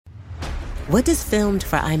What does filmed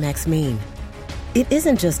for IMAX mean? It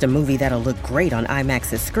isn't just a movie that'll look great on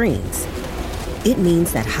IMAX's screens. It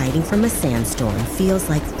means that hiding from a sandstorm feels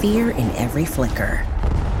like fear in every flicker.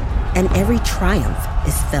 And every triumph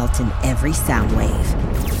is felt in every sound wave.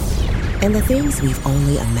 And the things we've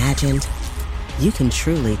only imagined, you can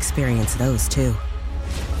truly experience those too.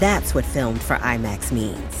 That's what filmed for IMAX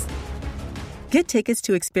means. Get tickets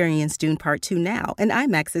to experience Dune Part 2 now and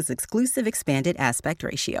IMAX's exclusive expanded aspect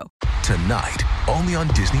ratio. Tonight, only on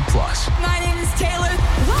Disney+. My name is Taylor.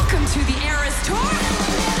 Welcome to the Eras Tour.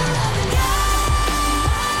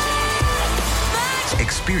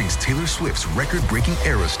 Experience Taylor Swift's record-breaking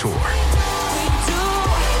Eras Tour.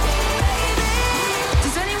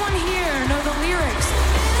 Does anyone here know the lyrics?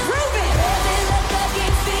 Prove it!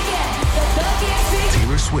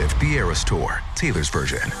 Taylor Swift, The Eras Tour, Taylor's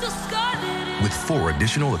version. With 4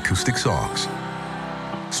 additional acoustic songs.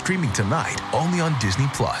 Streaming tonight, only on Disney+.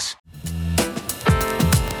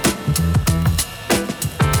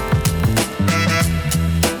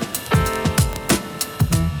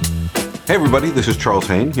 Hey everybody, this is Charles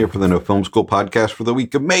Hain here for the No Film School podcast for the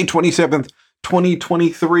week of May 27th,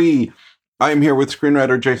 2023. I am here with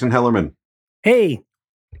screenwriter Jason Hellerman. Hey.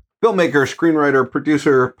 Filmmaker, screenwriter,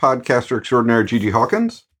 producer, podcaster extraordinaire Gigi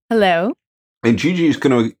Hawkins. Hello. And Gigi is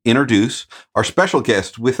going to introduce our special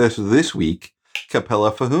guest with us this week,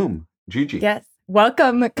 Capella Fahum. Gigi. Yes.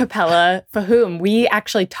 Welcome, Capella Fahum. We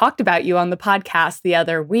actually talked about you on the podcast the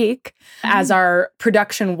other week as our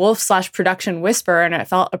production wolf / production whisperer, and it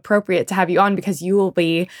felt appropriate to have you on because you will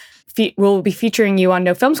be we'll be featuring you on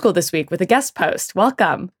No Film School this week with a guest post.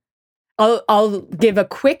 Welcome. I'll give a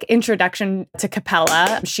quick introduction to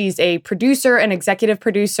Capella. She's a producer and executive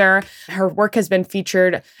producer. Her work has been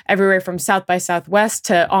featured everywhere from South by Southwest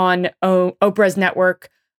to on Oprah's network,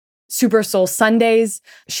 Super Soul Sundays.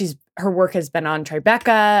 Her work has been on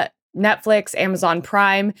Tribeca, Netflix, Amazon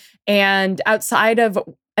Prime, and outside of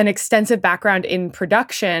an extensive background in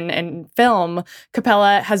production and film,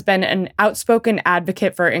 Capella has been an outspoken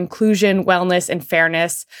advocate for inclusion, wellness, and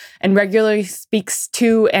fairness, and regularly speaks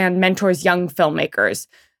to and mentors young filmmakers.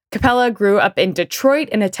 Capella grew up in Detroit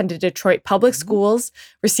and attended Detroit public schools,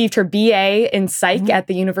 received her BA in Psych at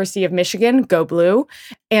the University of Michigan, Go Blue,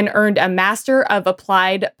 and earned a Master of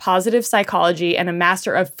Applied Positive Psychology and a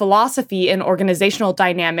Master of Philosophy in Organizational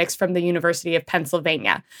Dynamics from the University of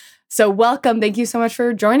Pennsylvania. So welcome. Thank you so much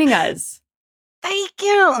for joining us. Thank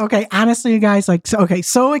you. Okay, honestly, you guys,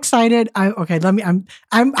 so excited. I'm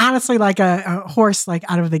honestly like a horse, like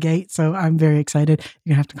out of the gate. So I'm very excited.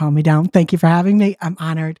 You're gonna have to calm me down. Thank you for having me. I'm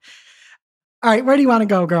honored. All right, where do you want to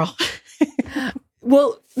go, girl?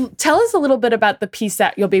 Well, tell us a little bit about the piece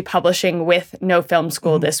that you'll be publishing with No Film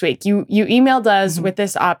School this week. You emailed us with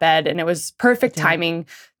this op-ed, and it was perfect timing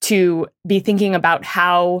to be thinking about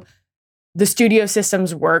how the studio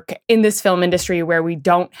systems work in this film industry where we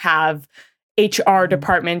don't have HR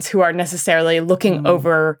departments who are necessarily looking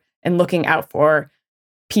over and looking out for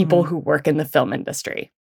people who work in the film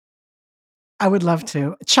industry. I would love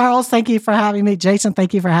to. Charles, thank you for having me. Jason,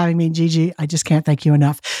 thank you for having me. Gigi, I just can't thank you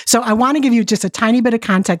enough. So I want to give you just a tiny bit of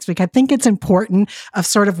context because I think it's important of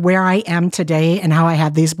sort of where I am today and how I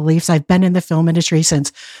have these beliefs. I've been in the film industry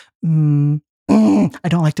since I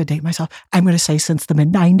don't like to date myself. I'm going to say since the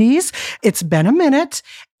mid-90s. It's been a minute,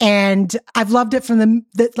 and I've loved it from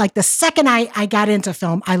the second I got into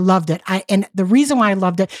film. I loved it. And the reason why I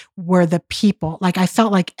loved it were the people. Like I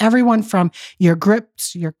felt like everyone from your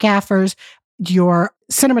grips, your gaffers, your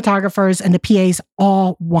cinematographers and the PAs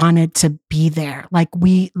all wanted to be there. Like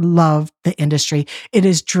we love the industry. It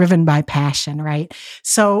is driven by passion, right?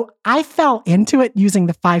 So I fell into it using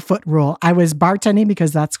the 5-foot rule. I was bartending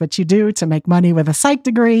because that's what you do to make money with a psych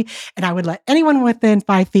degree. And I would let anyone within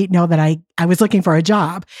 5 feet know that I was looking for a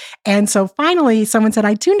job. And so finally someone said,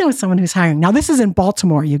 I do know someone who's hiring. Now this is in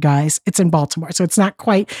Baltimore, you guys. It's in Baltimore. So it's not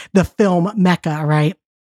quite the film mecca, right?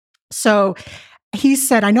 So he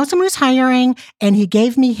said, I know someone who's hiring, and he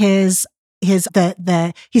gave me he said,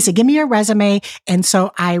 give me your resume. And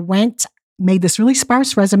so I made this really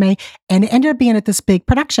sparse resume, and it ended up being at this big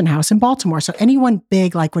production house in Baltimore. So anyone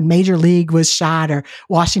big, like when Major League was shot or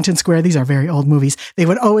Washington Square, these are very old movies, they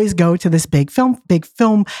would always go to this big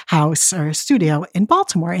film house or studio in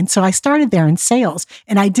Baltimore. And so I started there in sales,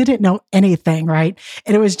 and I didn't know anything, right?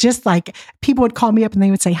 And it was just like, people would call me up and they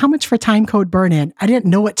would say, how much for time code burn-in? I didn't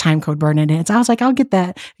know what time code burn-in is. I was like, I'll get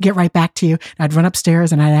right back to you. And I'd run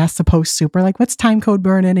upstairs and I'd ask the post super, like, what's time code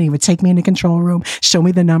burn-in? And he would take me in the control room, show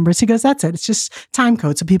me the numbers. He goes, that's it. It's just time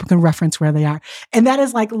code so people can reference where they are. And that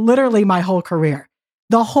is like literally my whole career.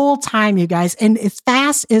 the whole time, you guys. And as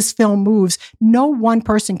fast as film moves, no one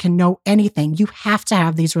person can know anything. You have to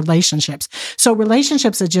have these relationships. So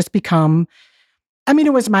relationships have just become, I mean,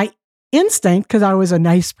 it was my instinct because I was a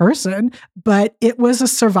nice person, but it was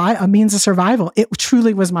a means of survival. It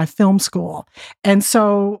truly was my film school. And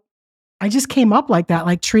so I just came up like that,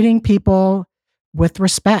 like treating people with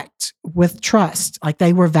respect, with trust, like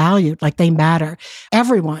they were valued, like they matter.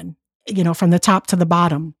 Everyone, from the top to the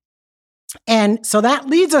bottom. And so that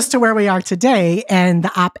leads us to where we are today and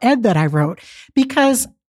the op-ed that I wrote, because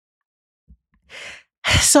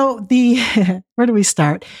where do we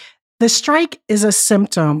start? The strike is a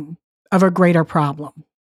symptom of a greater problem,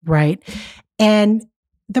 right? And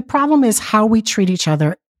the problem is how we treat each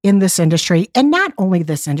other in this industry, and not only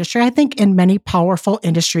this industry, I think in many powerful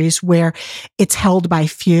industries where it's held by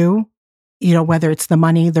few, whether it's the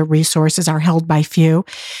money, the resources are held by few.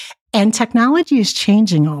 And technology is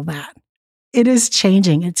changing all that. It is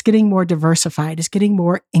changing. It's getting more diversified. It's getting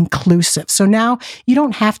more inclusive. So now you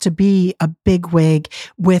don't have to be a bigwig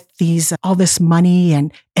with all this money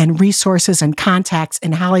and resources and contacts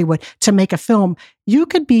in Hollywood to make a film. You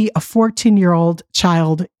could be a 14-year-old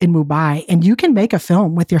child in Mumbai and you can make a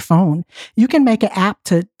film with your phone. You can make an app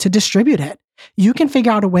to distribute it. You can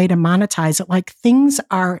figure out a way to monetize it. Like, things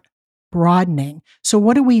are broadening. So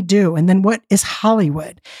what do we do? And then what is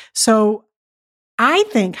Hollywood? So I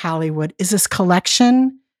think Hollywood is this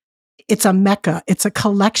collection. It's a mecca. It's a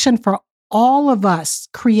collection for all of us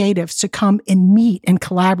creatives to come and meet and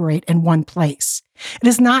collaborate in one place. It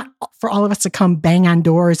is not for all of us to come bang on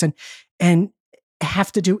doors and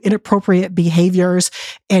have to do inappropriate behaviors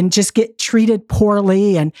and just get treated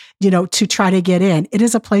poorly and, to try to get in. It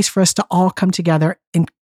is a place for us to all come together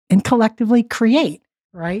and collectively create,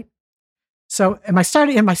 right? So am I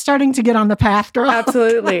starting to get on the path, girl?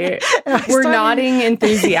 Absolutely. We're nodding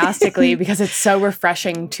enthusiastically because it's so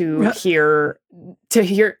refreshing to hear,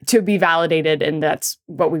 to be validated, and that's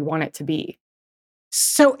what we want it to be.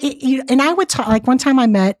 So, and I would talk, like one time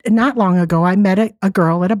not long ago, I met a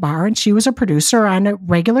girl at a bar, and she was a producer on a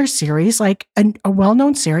regular series, like a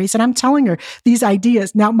well-known series. And I'm telling her these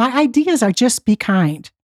ideas. Now, my ideas are just be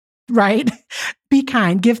kind. Right? Be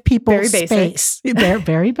kind, give people very space. They're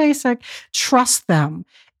very basic. Trust them.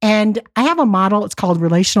 And I have a model, it's called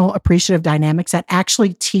Relational Appreciative Dynamics, that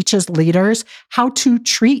actually teaches leaders how to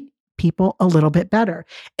treat people a little bit better.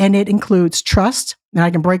 And it includes trust, and I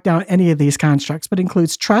can break down any of these constructs, but it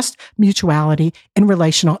includes trust, mutuality, and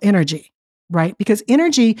relational energy. Right? Because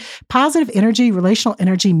positive energy, relational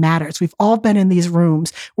energy matters. We've all been in these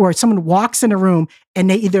rooms where someone walks in a room and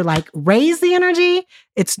they either raise the energy,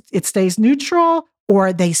 it stays neutral,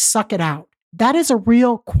 or they suck it out. That is a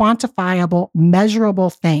real quantifiable, measurable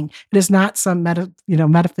thing. It is not some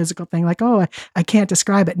metaphysical thing like, oh, I can't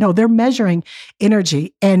describe it. No, they're measuring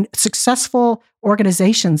energy, and successful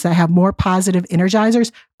organizations that have more positive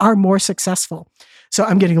energizers are more successful. So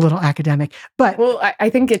I'm getting a little academic, but I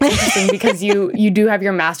think it's interesting because you do have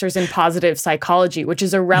your master's in positive psychology, which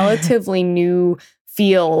is a relatively new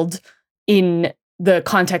field in the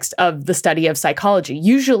context of the study of psychology.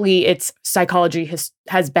 Usually psychology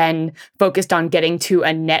has been focused on getting to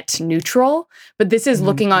a net neutral, but this is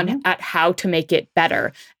looking at how to make it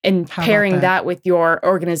better, and pairing that with your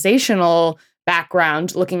organizational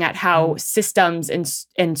background, looking at how systems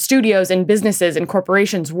and studios and businesses and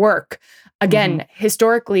corporations work. Again,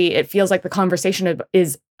 historically, it feels like the conversation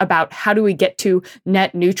is about how do we get to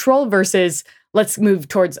net neutral versus let's move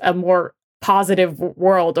towards a more positive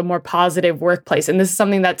world, a more positive workplace. And this is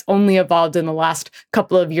something that's only evolved in the last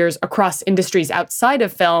couple of years across industries outside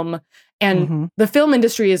of film. And the film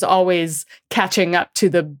industry is always catching up to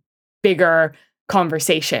the bigger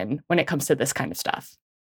conversation when it comes to this kind of stuff.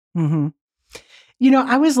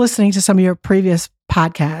 I was listening to some of your previous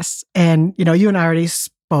podcasts, and, you and I already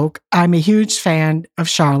spoke. I'm a huge fan of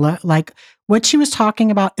Charlotte. Like, what she was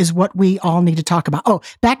talking about is what we all need to talk about. Oh,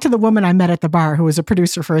 back to the woman I met at the bar who was a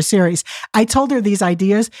producer for a series. I told her these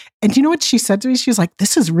ideas, and do you know what she said to me? She was like,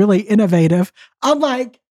 this is really innovative. I'm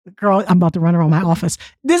like, girl, I'm about to run around my office.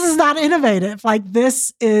 This is not innovative. Like,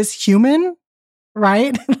 this is human,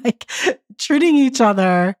 right? Like, treating each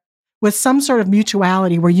other with some sort of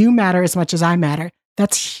mutuality where you matter as much as I matter.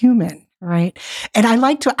 That's human, right? And I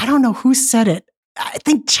don't know who said it. I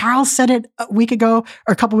think Charles said it a week ago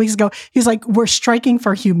or a couple weeks ago. He's like, we're striking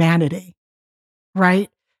for humanity, right?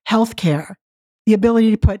 Healthcare, the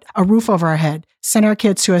ability to put a roof over our head, send our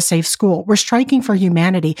kids to a safe school. We're striking for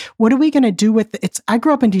humanity. What are we going to do with it? I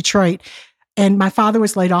grew up in Detroit, and my father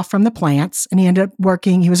was laid off from the plants, and he ended up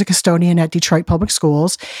working. He was a custodian at Detroit Public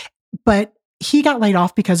Schools, but he got laid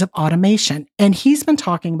off because of automation. And he's been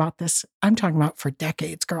talking about this, I'm talking about for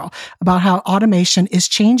decades, girl, about how automation is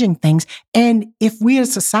changing things. And if we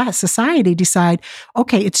as a society decide,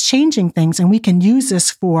 okay, it's changing things and we can use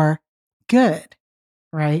this for good,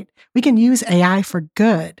 right? We can use AI for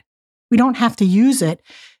good. We don't have to use it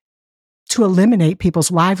to eliminate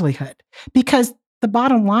people's livelihood. Because the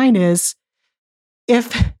bottom line is,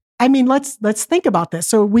 let's think about this.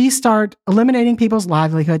 So we start eliminating people's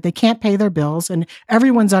livelihood. They can't pay their bills and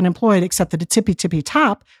everyone's unemployed except at the tippy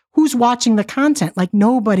top. Who's watching the content? Like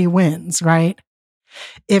nobody wins, right?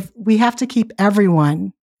 If we have to keep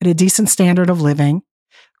everyone at a decent standard of living,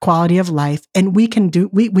 quality of life, and we can do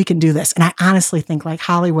this. And I honestly think like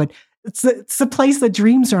Hollywood, it's the place that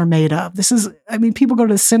dreams are made of. People go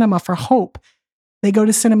to the cinema for hope. They go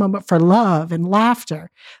to cinema for love and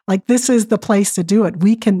laughter. Like this is the place to do it.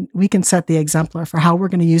 We can set the exemplar for how we're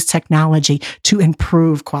going to use technology to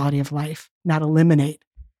improve quality of life, not eliminate.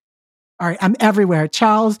 All right, I'm everywhere.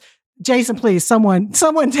 Charles, Jason, please, someone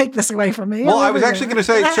take this away from me. Well, I was actually going to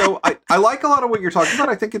say, so I like a lot of what you're talking about.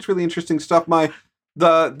 I think it's really interesting stuff.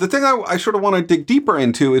 The thing I sort of want to dig deeper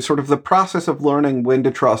into is sort of the process of learning when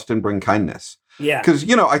to trust and bring kindness. Yeah. Because,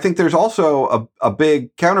 I think there's also a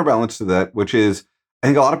big counterbalance to that, which is I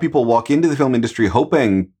think a lot of people walk into the film industry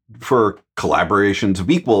hoping for collaborations of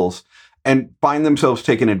equals and find themselves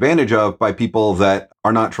taken advantage of by people that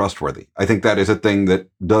are not trustworthy. I think that is a thing that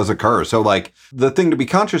does occur. So like the thing to be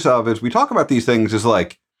conscious of as we talk about these things is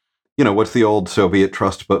like, what's the old Soviet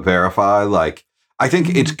trust but verify? Like, I think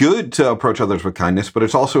it's good to approach others with kindness, but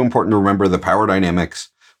it's also important to remember the power dynamics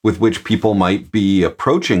with which people might be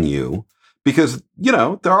approaching you because,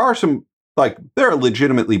 there are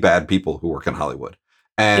legitimately bad people who work in Hollywood.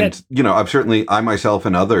 And, I myself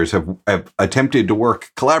and others have attempted to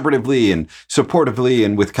work collaboratively and supportively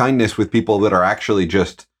and with kindness with people that are actually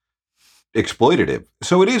just exploitative.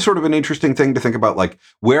 So it is sort of an interesting thing to think about, like,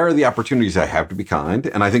 where are the opportunities I have to be kind?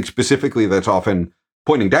 And I think specifically that's often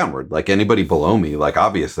pointing downward, like anybody below me, like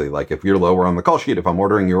obviously, like if you're lower on the call sheet, if I'm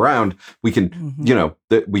ordering you around, we can,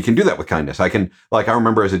 we can do that with kindness. I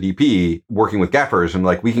remember as a DP working with gaffers and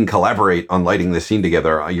like, we can collaborate on lighting this scene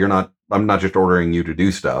together. I'm not just ordering you to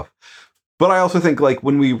do stuff. But I also think like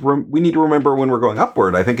when we need to remember when we're going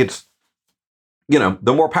upward, I think it's,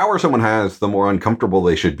 the more power someone has, the more uncomfortable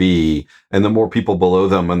they should be. And the more people below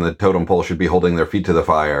them on the totem pole should be holding their feet to the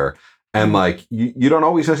fire. And like, you don't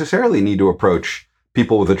always necessarily need to approach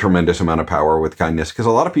people with a tremendous amount of power with kindness, because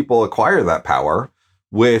a lot of people acquire that power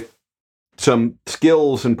with some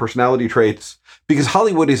skills and personality traits. Because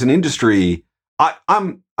Hollywood is an industry.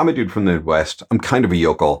 I'm a dude from the Midwest. I'm kind of a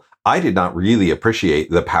yokel. I did not really appreciate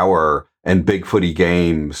the power and big footy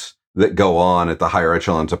games that go on at the higher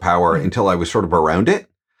echelons of power until I was sort of around it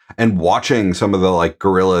and watching some of the like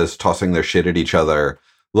gorillas tossing their shit at each other,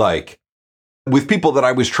 like with people that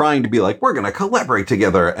I was trying to be like, we're going to collaborate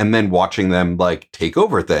together, and then watching them like take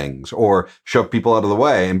over things or shove people out of the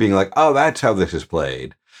way and being like, oh, that's how this is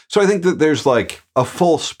played. So I think that there's like a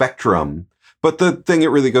full spectrum, but the thing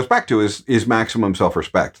it really goes back to is maximum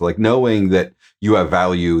self-respect, like knowing that you have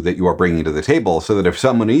value that you are bringing to the table, so that if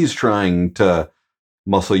someone is trying to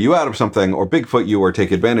muscle you out of something or Bigfoot you or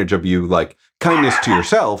take advantage of you, like kindness to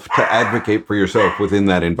yourself to advocate for yourself within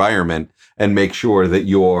that environment and make sure that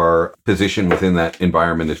your position within that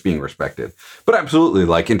environment is being respected. But absolutely,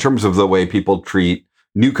 like in terms of the way people treat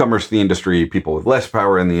newcomers to the industry, people with less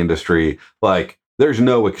power in the industry, like there's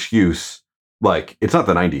no excuse. Like, it's not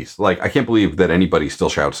the 90s. Like, I can't believe that anybody still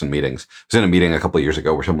shouts in meetings. I was in a meeting a couple of years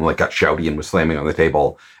ago where someone like got shouty and was slamming on the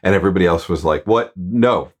table, and everybody else was like, what?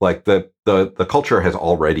 No, like the culture has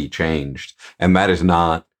already changed, and that is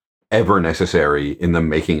not ever necessary in the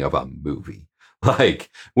making of a movie.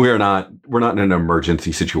 Like, we're not in an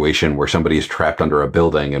emergency situation where somebody is trapped under a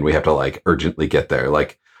building and we have to like urgently get there.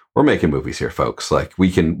 Like, we're making movies here, folks. Like,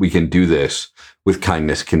 we can do this with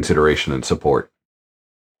kindness, consideration, and support.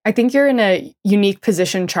 I think you're in a unique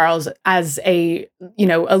position, Charles, as a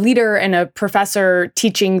leader and a professor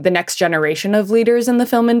teaching the next generation of leaders in the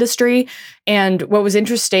film industry. And what was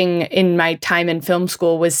interesting in my time in film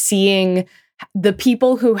school was seeing the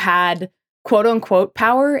people who had quote unquote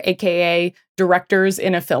power, aka directors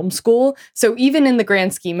in a film school. So even in the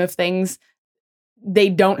grand scheme of things, they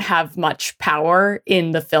don't have much power in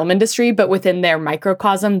the film industry, but within their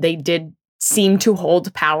microcosm, they did seem to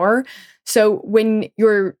hold power. So when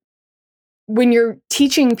you're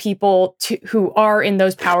teaching people who are in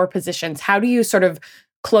those power positions, how do you sort of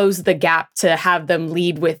close the gap to have them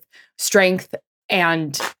lead with strength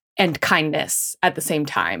and kindness at the same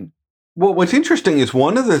time? Well, what's interesting is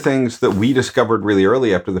one of the things that we discovered really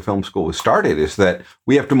early after the film school was started is that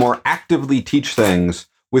we have to more actively teach things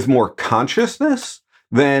with more consciousness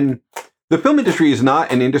than the film industry is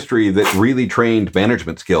not an industry that really trained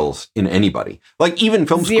management skills in anybody. Like even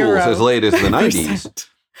film schools as late as the 90s,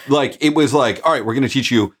 like it was like, all right, we're going to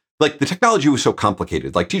teach you, like the technology was so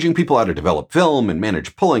complicated, like teaching people how to develop film and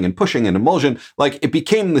manage pulling and pushing and emulsion, like it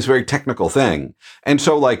became this very technical thing. And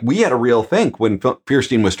so like we had a real think when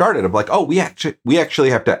Fierstein was started of like, oh, we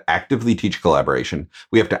actually have to actively teach collaboration.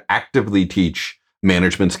 We have to actively teach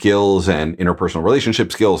management skills and interpersonal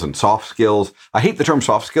relationship skills and soft skills. I hate the term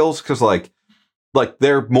soft skills because like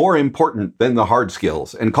they're more important than the hard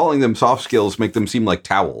skills, and calling them soft skills make them seem like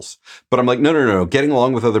towels. But I'm like, no. Getting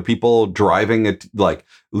along with other people, driving it, like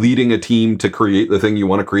leading a team to create the thing you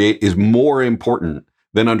want to create is more important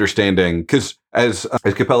than understanding. Because as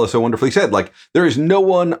Capella so wonderfully said, like there is no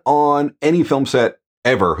one on any film set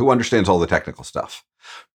ever who understands all the technical stuff.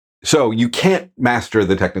 So you can't master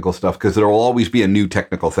the technical stuff because there will always be a new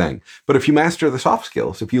technical thing. But if you master the soft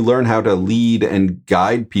skills, if you learn how to lead and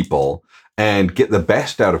guide people and get the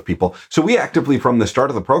best out of people. So we actively, from the start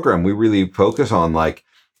of the program, we really focus on like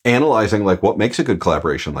analyzing like what makes a good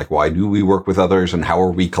collaboration, like why do we work with others and how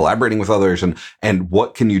are we collaborating with others, and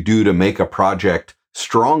what can you do to make a project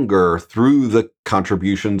stronger through the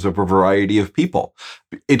contributions of a variety of people.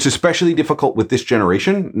 It's especially difficult with this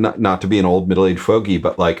generation, not to be an old middle-aged fogey,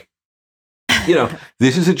 but like, you know,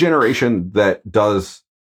 this is a generation that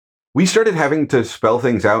we started having to spell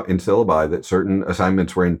things out in syllabi that certain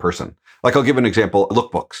assignments were in person. Like I'll give an example,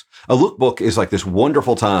 lookbooks. A lookbook is like this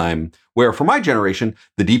wonderful time where for my generation,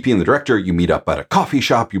 the DP and the director, you meet up at a coffee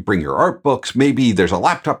shop, you bring your art books, maybe there's a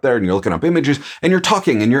laptop there and you're looking up images and you're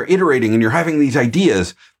talking and you're iterating and you're having these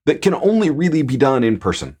ideas that can only really be done in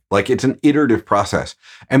person. Like it's an iterative process.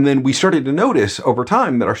 And then we started to notice over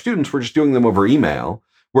time that our students were just doing them over email,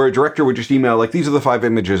 where a director would just email, like, these are the 5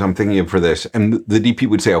 images I'm thinking of for this. And the DP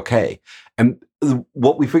would say, okay. And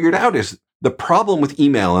what we figured out is the problem with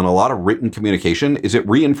email and a lot of written communication is it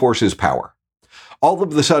reinforces power. All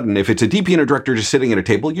of a sudden, if it's a DP and a director just sitting at a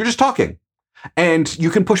table, you're just talking. And you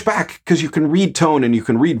can push back because you can read tone and you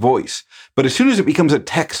can read voice. But as soon as it becomes a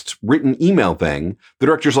text written email thing, the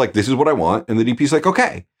director's like, this is what I want. And the DP's like,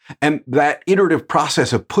 okay. And that iterative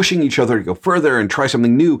process of pushing each other to go further and try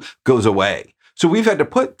something new goes away. So we've had to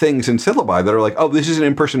put things in syllabi that are like, oh, this is an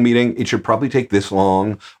in-person meeting. It should probably take this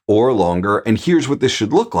long or longer. And here's what this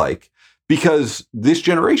should look like. Because this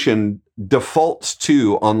generation defaults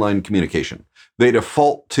to online communication. They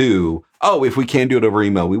default to, oh, if we can do it over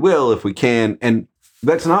email, we will, if we can. And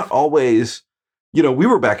that's not always, you know, we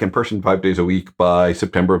were back in person 5 days a week by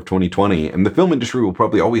September of 2020, and the film industry will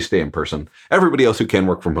probably always stay in person. Everybody else who can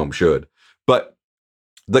work from home should. But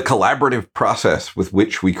the collaborative process with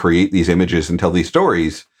which we create these images and tell these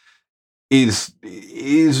stories is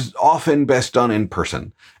often best done in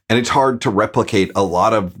person. And it's hard to replicate a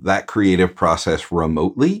lot of that creative process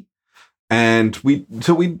remotely. And we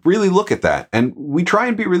really look at that, and we try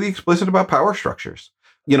and be really explicit about power structures.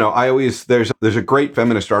 You know, there's a great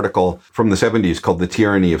feminist article from the 70s called The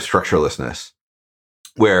Tyranny of Structurelessness,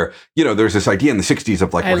 where, you know, there's this idea in the 60s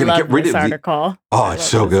of like, we're going to get rid of article. Oh, it's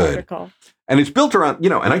so good. Article. And it's built around, you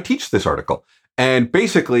know, and I teach this article. And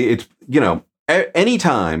basically it's, you know,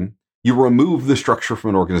 anytime you remove the structure from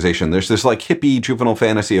an organization, there's this like hippie juvenile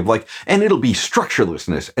fantasy of like, and it'll be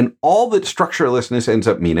structurelessness. And all that structurelessness ends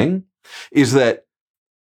up meaning is that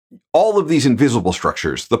all of these invisible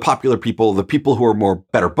structures, the popular people, the people who are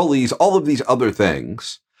better bullies, all of these other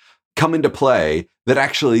things come into play that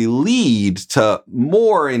actually lead to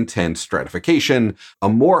more intense stratification, a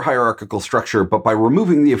more hierarchical structure. But by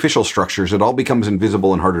removing the official structures, it all becomes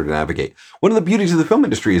invisible and harder to navigate. One of the beauties of the film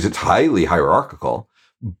industry is it's highly hierarchical,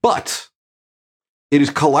 but it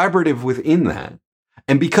is collaborative within that.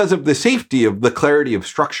 And because of the safety of the clarity of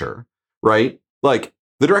structure, right? Like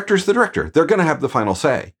the director's the director. They're going to have the final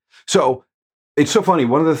say. So it's so funny.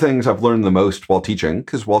 One of the things I've learned the most while teaching,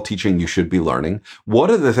 because while teaching, you should be learning. One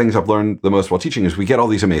of the things I've learned the most while teaching is we get all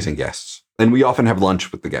these amazing guests, and we often have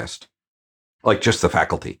lunch with the guest, like just the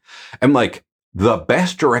faculty. And like the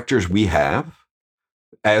best directors we have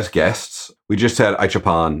as guests, we just had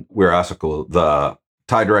Aichapan Weerasukul, the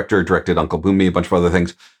Thai director, directed Uncle Boomy, a bunch of other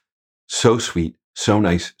things. So sweet, so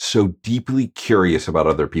nice, so deeply curious about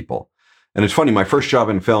other people. And it's funny, my first job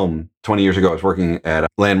in film 20 years ago, I was working at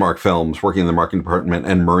Landmark Films, working in the marketing department,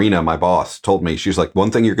 and Marina, my boss, told me, she's like,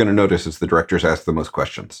 one thing you're going to notice is the directors ask the most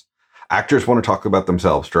questions. Actors want to talk about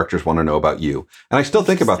themselves. Directors want to know about you. And I still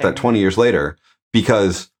think about that 20 years later,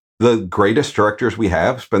 because the greatest directors we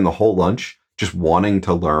have spend the whole lunch just wanting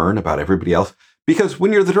to learn about everybody else, Because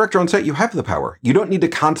when you're the director on set, you have the power. You don't need to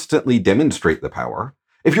constantly demonstrate the power.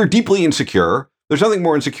 If you're deeply insecure, there's nothing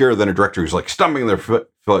more insecure than a director who's like stomping their foot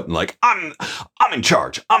and like, I'm in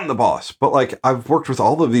charge. I'm the boss. But like, I've worked with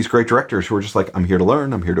all of these great directors who are just like, I'm here to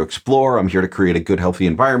learn. I'm here to explore. I'm here to create a good, healthy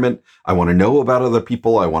environment. I want to know about other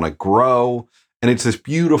people. I want to grow. And it's this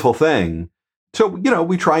beautiful thing. So,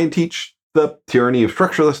 we try and teach the tyranny of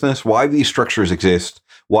structurelessness, why these structures exist,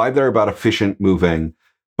 why they're about efficient moving.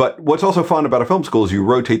 But what's also fun about a film school is you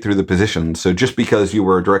rotate through the positions. So just because you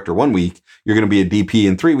were a director 1 week, you're going to be a DP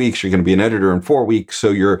in 3 weeks, you're going to be an editor in 4 weeks. So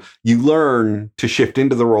you learn to shift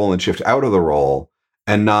into the role and shift out of the role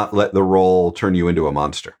and not let the role turn you into a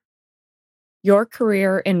monster. Your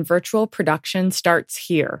career in virtual production starts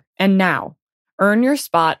here and now. Earn your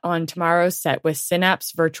spot on tomorrow's set with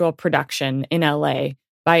Synapse Virtual Production in LA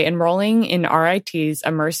by enrolling in RIT's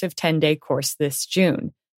immersive 10-day course this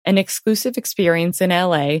June. An exclusive experience in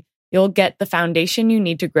LA, you'll get the foundation you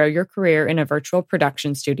need to grow your career in a virtual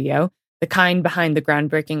production studio, the kind behind the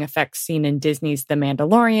groundbreaking effects seen in Disney's The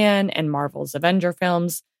Mandalorian and Marvel's Avenger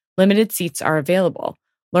films. Limited seats are available.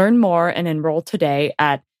 Learn more and enroll today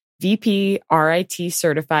at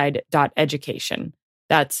vpritcertified.education.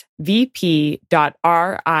 That's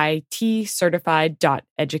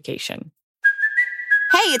vp.ritcertified.education.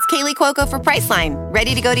 Hey, it's Kaylee Cuoco for Priceline.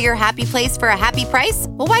 Ready to go to your happy place for a happy price?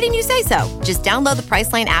 Well, why didn't you say so? Just download the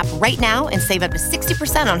Priceline app right now and save up to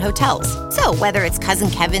 60% on hotels. So whether it's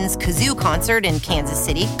Cousin Kevin's Kazoo Concert in Kansas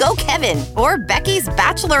City, go Kevin, or Becky's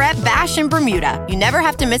Bachelorette Bash in Bermuda, you never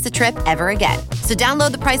have to miss a trip ever again. So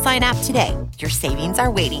download the Priceline app today. Your savings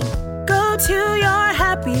are waiting. Go to your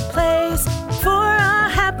happy place for a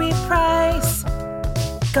happy price.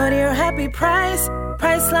 Go to your happy price,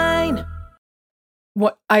 Priceline.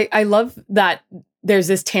 What I love that there's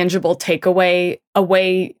this tangible takeaway, a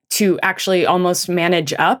way to actually almost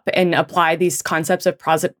manage up and apply these concepts of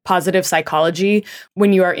positive psychology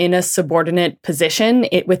when you are in a subordinate position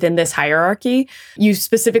within this hierarchy. You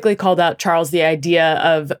specifically called out, Charles, the idea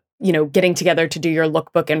of getting together to do your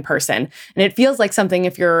lookbook in person. And it feels like something,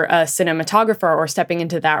 if you're a cinematographer or stepping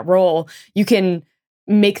into that role, you can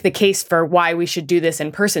make the case for why we should do this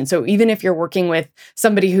in person. So even if you're working with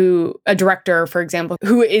somebody a director, for example,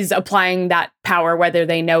 who is applying that power, whether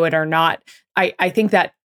they know it or not, I think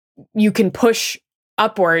that you can push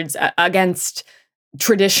upwards against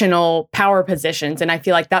traditional power positions. And I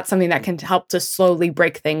feel like that's something that can help to slowly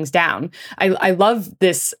break things down. I love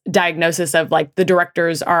this diagnosis of like the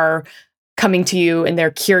directors are coming to you and they're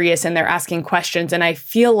curious and they're asking questions. And I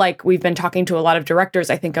feel like we've been talking to a lot of directors.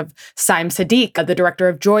 I think of Saim Sadiq, the director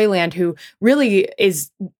of Joyland, who really is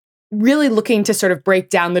looking to sort of break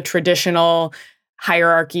down the traditional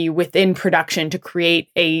hierarchy within production to create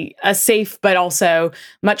a safe but also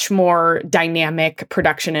much more dynamic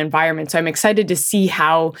production environment. So I'm excited to see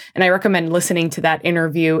how, and I recommend listening to that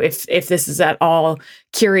interview if this is at all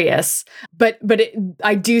curious. But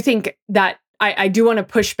I do think that I do want to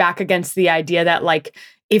push back against the idea that like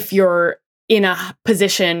if you're in a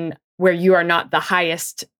position where you are not the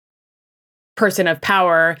highest person of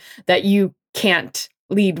power, that you can't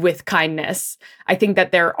lead with kindness. I think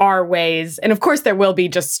that there are ways, and of course there will be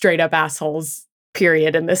just straight up assholes,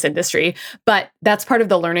 period, in this industry, but that's part of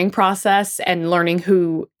the learning process and learning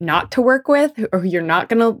who not to work with or who you're not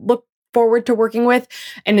going to look forward to working with,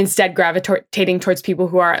 and instead gravitating towards people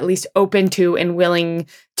who are at least open to and willing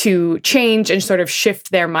to change and sort of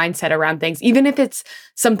shift their mindset around things, even if it's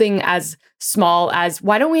something as small as,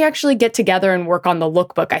 why don't we actually get together and work on the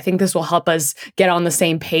lookbook? I think this will help us get on the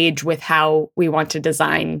same page with how we want to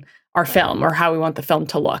design our film or how we want the film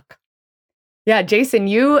to look. Yeah, Jason,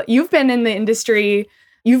 you've been in the industry.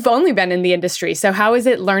 You've only been in the industry. So how is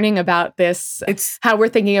it learning about this? It's how we're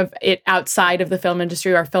thinking of it outside of the film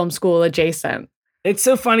industry or film school adjacent. It's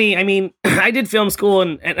so funny. I mean, I did film school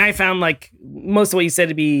and I found like most of what you said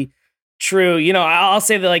to be true. I'll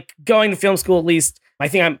say that like going to film school, at least, I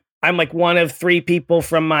think I'm like one of 3 people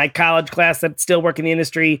from my college class that still work in the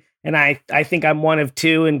industry. And I think I'm one of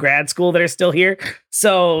 2 in grad school that are still here.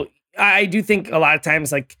 So I do think a lot of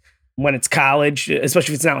times, like, when it's college,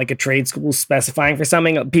 especially if it's not like a trade school specifying for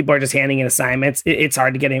something, people are just handing in assignments. It's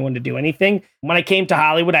hard to get anyone to do anything. When I came to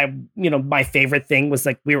Hollywood, my favorite thing was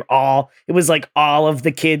like, it was like all of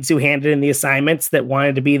the kids who handed in the assignments that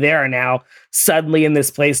wanted to be there are now suddenly in this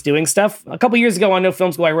place doing stuff. A couple years ago on No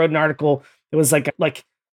Film School, I wrote an article. It was like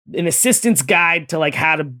an assistant's guide to like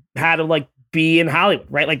how to like be in Hollywood,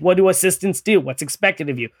 right? Like, what do assistants do? What's expected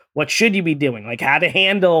of you? What should you be doing? Like, how to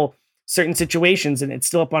handle certain situations. And it's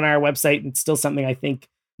still up on our website. And it's still something I think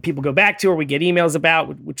people go back to or we get emails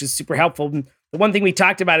about, which is super helpful. And the one thing we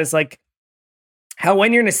talked about is like how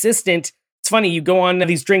when you're an assistant, it's funny. You go on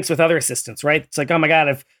these drinks with other assistants, right? It's like, oh my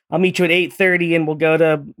God, I'll meet you at 8:30 and we'll go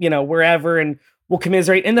to, wherever and we'll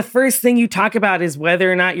commiserate. And the first thing you talk about is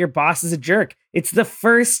whether or not your boss is a jerk. It's the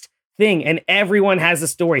first thing. And everyone has a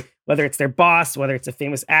story, whether it's their boss, whether it's a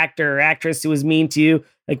famous actor or actress who was mean to you,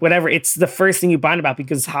 like whatever. It's the first thing you bond about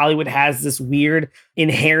because Hollywood has this weird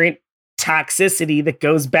inherent toxicity that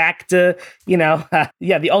goes back to,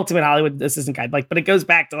 the ultimate Hollywood assistant guide, but it goes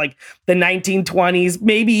back to like the 1920s,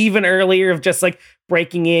 maybe even earlier, of just like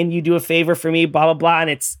breaking in, you do a favor for me, blah, blah, blah. And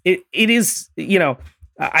it is,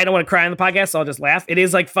 I don't want to cry on the podcast, so I'll just laugh. It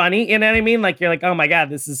is like funny, you know what I mean? Like, you're like, oh my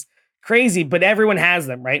God, this is crazy, but everyone has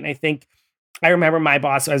them, right? And I think I remember my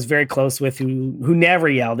boss who I was very close with, who never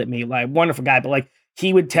yelled at me, like wonderful guy, but like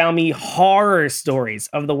he would tell me horror stories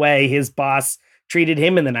of the way his boss treated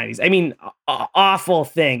him in the 90s. I mean, awful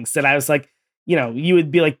things that I was like, you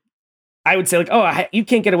would be like, I would say like, oh, you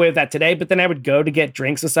can't get away with that today. But then I would go to get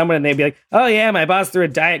drinks with someone and they'd be like, oh yeah, my boss threw a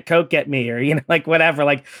Diet Coke at me, or, like whatever,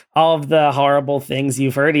 like all of the horrible things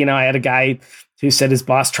you've heard. I had a guy who said his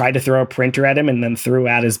boss tried to throw a printer at him and then threw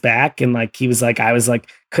at his back. And like, he was like, I was like,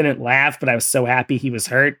 couldn't laugh, but I was so happy he was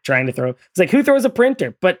hurt trying to throw. It's like, who throws a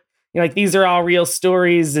printer? But like these are all real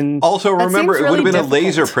stories. And also remember, it would have been a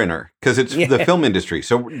laser printer because it's the film industry.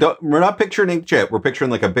 So we're not picturing inkjet. We're picturing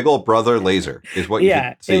like a big old brother laser is what you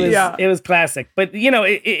see. It was classic. But,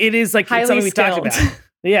 it is like highly something we skilled. talked about.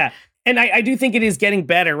 Yeah. And I do think it is getting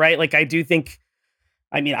better, right? Like I do think,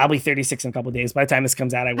 I'll be 36 in a couple of days. By the time this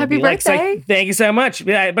comes out, I will Happy be birthday. like, thank you so much.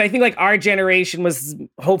 But I think like our generation was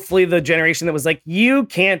hopefully the generation that was like, you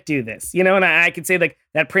can't do this, and I could say like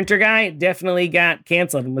that printer guy definitely got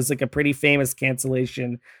canceled and was like a pretty famous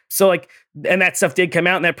cancellation. So like, and that stuff did come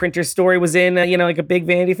out and that printer story was in, like a big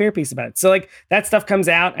Vanity Fair piece about it. So like that stuff comes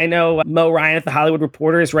out. I know Mo Ryan at the Hollywood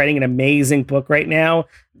Reporter is writing an amazing book right now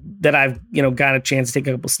that I've, got a chance to take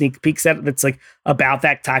a couple sneak peeks at. That's like about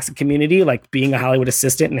that toxic community, like being a Hollywood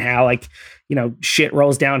assistant and how like, shit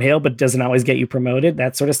rolls downhill, but doesn't always get you promoted,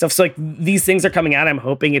 that sort of stuff. So like these things are coming out. I'm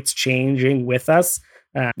hoping it's changing with us.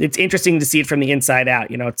 It's interesting to see it from the inside out.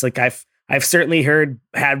 It's like I've certainly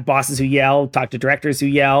had bosses who yell, talk to directors who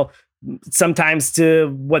yell, sometimes to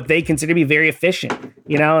what they consider to be very efficient,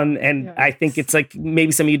 and yes. I think it's like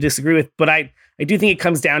maybe some of you disagree with, but I do think it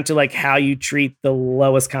comes down to like how you treat the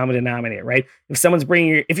lowest common denominator, right? If someone's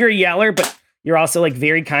if you're a yeller, but you're also like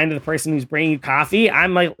very kind to the person who's bringing you coffee,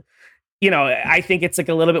 I'm like, I think it's like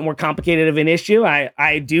a little bit more complicated of an issue.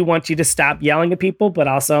 I do want you to stop yelling at people, but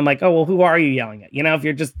also I'm like, oh, well, who are you yelling at? If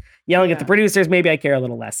you're just yelling at the producers, maybe I care a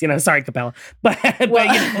little less, sorry, Capella, but if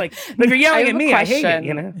you're yelling at me, I hate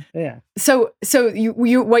it, Yeah. So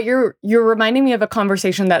you're reminding me of a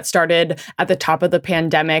conversation that started at the top of the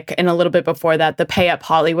pandemic and a little bit before that, the Pay Up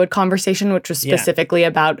Hollywood conversation, which was specifically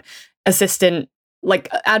about assistant, like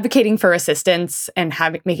advocating for assistants and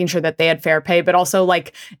making sure that they had fair pay, but also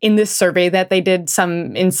like in this survey that they did,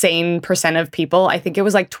 some insane percent of people, I think it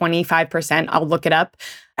was like 25%, I'll look it up,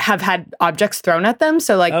 have had objects thrown at them.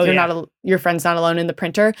 So like your friend's not alone in the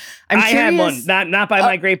printer. I had one, not by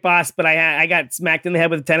my great boss, but I got smacked in the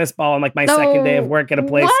head with a tennis ball on like my second day of work at a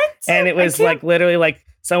place. What? And it was like literally like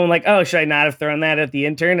someone like, oh, should I not have thrown that at the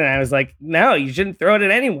intern? And I was like, no, you shouldn't throw it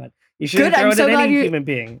at anyone. You shouldn't throw it at any human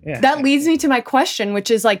being. Yeah. That leads me to my question, which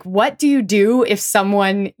is like, what do you do if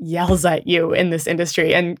someone yells at you in this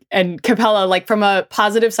industry? And Capella, like from a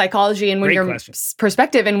positive psychology and when your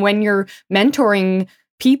perspective and when you're mentoring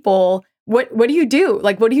people, what do you do?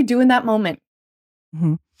 Like, what do you do in that moment?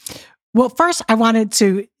 Mm-hmm. Well, first, I wanted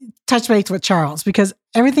to touch base with Charles because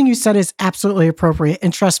everything you said is absolutely appropriate.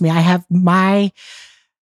 And trust me, I have my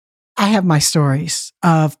stories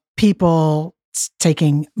of people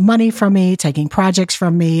taking money from me, taking projects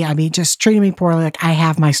from me. I mean, just treating me poorly. Like I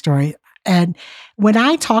have my story. And when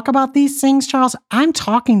I talk about these things, Charles, I'm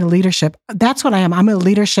talking to leadership. That's what I am. I'm a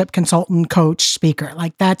leadership consultant, coach, speaker.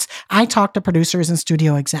 Like I talk to producers and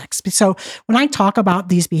studio execs. So when I talk about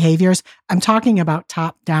these behaviors, I'm talking about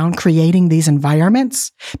top down, creating these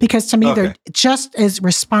environments, because to me, they're just as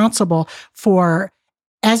responsible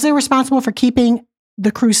as they're responsible for keeping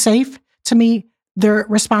the crew safe. To me, they're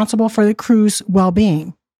responsible for the crew's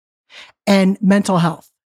well-being and mental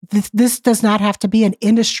health. This does not have to be an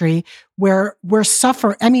industry where we're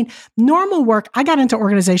suffering. I mean, normal work, I got into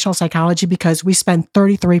organizational psychology because we spend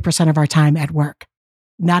 33% of our time at work.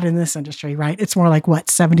 Not in this industry, right? It's more like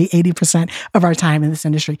 70, 80% of our time in this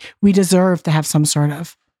industry. We deserve to have some sort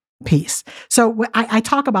of peace. So I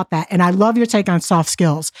talk about that, and I love your take on soft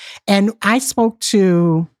skills. And I spoke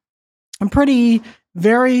to a pretty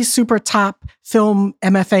very super top film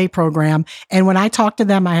MFA program. And when I talked to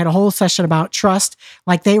them, I had a whole session about trust.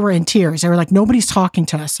 Like they were in tears. They were like, nobody's talking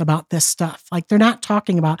to us about this stuff. Like they're not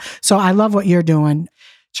talking about. So I love what you're doing,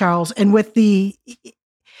 Charles. And with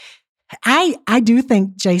I do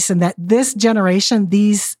think, Jason, that this generation,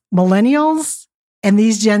 these millennials and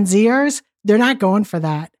these Gen Zers, they're not going for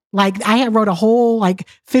that. Like I wrote a whole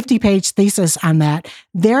 50-page thesis on that.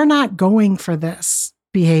 They're not going for this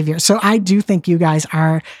behavior. So I do think you guys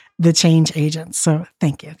are the change agents. So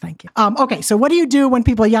thank you. Thank you. Okay. So what do you do when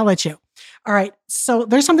people yell at you? All right. So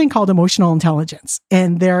there's something called emotional intelligence,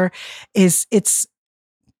 and they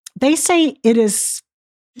say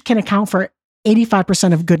can account for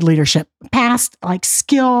 85% of good leadership, past like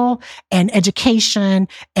skill and education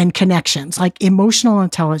and connections, like emotional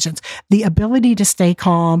intelligence, the ability to stay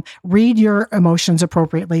calm, read your emotions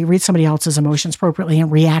appropriately, read somebody else's emotions appropriately,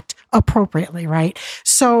 and react appropriately, right?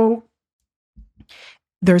 So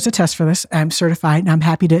there's a test for this. I'm certified, and I'm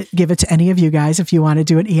happy to give it to any of you guys if you want to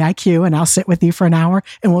do an EIQ, and I'll sit with you for an hour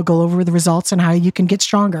and we'll go over the results and how you can get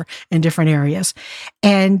stronger in different areas.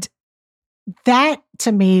 And that,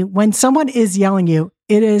 to me, when someone is yelling you,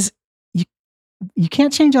 it is, you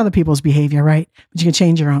can't change other people's behavior, right? But you can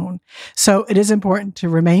change your own. So it is important to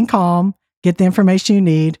remain calm, get the information you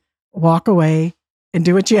need, walk away, and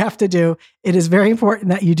do what you have to do. It is very important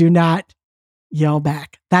that you do not yell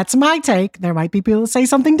back. That's my take. There might be people that say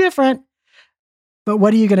something different, but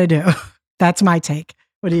what are you going to do? That's my take.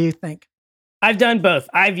 What do you think? I've done both.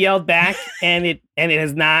 I've yelled back and it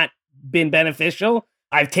has not been beneficial.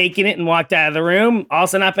 I've taken it and walked out of the room.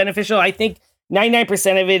 Also not beneficial. I think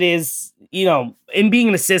 99% of it is, in being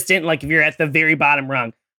an assistant, like if you're at the very bottom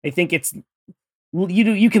rung, I think it's,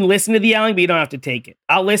 you can listen to the yelling, but you don't have to take it.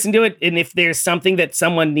 I'll listen to it. And if there's something that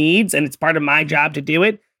someone needs and it's part of my job to do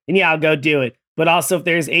it, then yeah, I'll go do it. But also if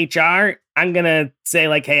there's HR, I'm going to say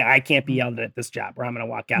like, hey, I can't be yelled at this job, or I'm going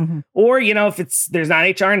to walk out. Mm-hmm. Or, if there's not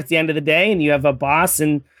HR and it's the end of the day and you have a boss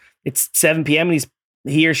and it's 7 p.m. and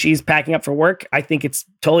he or she's packing up for work, I think it's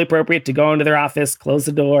totally appropriate to go into their office, close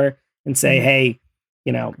the door, and say, hey,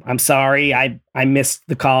 I'm sorry. I missed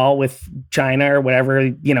the call with China or whatever,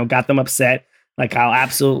 got them upset. Like, I'll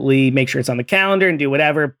absolutely make sure it's on the calendar and do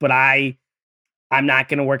whatever, but I'm not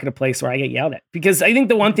going to work at a place where I get yelled at. Because I think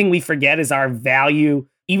the one thing we forget is our value,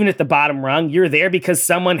 even at the bottom rung. You're there because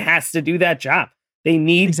someone has to do that job. They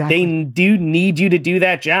do need you to do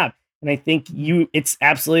that job. And I think it's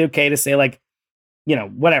absolutely okay to say like,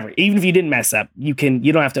 whatever, even if you didn't mess up, you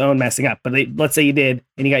don't have to own messing up. But let's say you did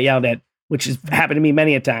and you got yelled at, which has happened to me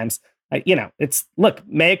many a times. It's look,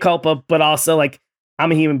 mea culpa, but also like,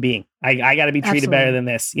 I'm a human being. I got to be treated better than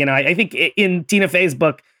this. I think in Tina Fey's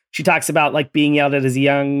book, she talks about like being yelled at as a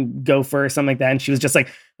young gopher or something like that. And she was just like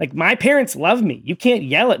my parents love me. You can't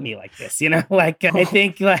yell at me like this, I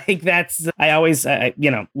think like I always,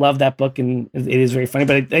 love that book, and it is very funny,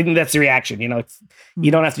 but I think that's the reaction, you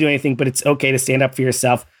don't have to do anything, but it's okay to stand up for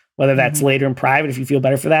yourself, whether that's later in private, if you feel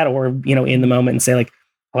better for that, or, in the moment and say like,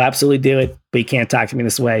 I'll absolutely do it, but you can't talk to me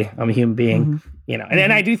this way. I'm a human being,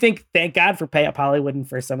 and I do think, thank God for Pay Up Hollywood and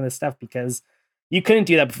for some of this stuff, because you couldn't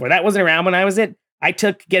do that before. That wasn't around when I was it. I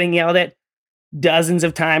took getting yelled at dozens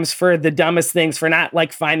of times for the dumbest things, for not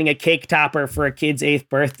like finding a cake topper for a kid's 8th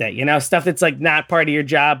birthday, stuff that's like not part of your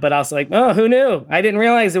job, but also like, oh, who knew? I didn't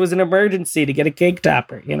realize it was an emergency to get a cake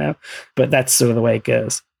topper, but that's sort of the way it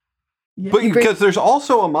goes. But because there's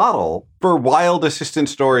also a model for wild assistant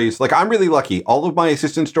stories. Like, I'm really lucky. All of my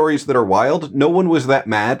assistant stories that are wild, no one was that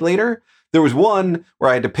mad later. There was one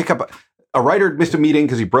where I had to pick up a writer had missed a meeting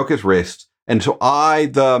because he broke his wrist. And so I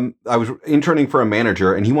was interning for a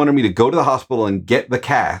manager, and he wanted me to go to the hospital and get the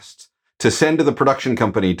cast to send to the production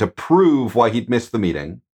company to prove why he'd missed the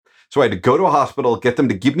meeting. So I had to go to a hospital, get them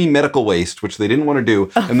to give me medical waste, which they didn't want to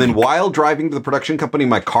do. And then while driving to the production company,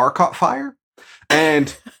 my car caught fire.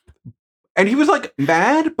 And he was like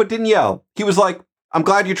mad, but didn't yell. He was like, I'm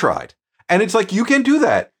glad you tried. And it's like, you can do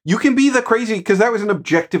that. You can be the crazy, because that was an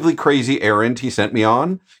objectively crazy errand he sent me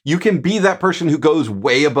on. You can be that person who goes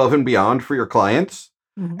way above and beyond for your clients.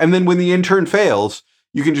 Mm-hmm. And then when the intern fails,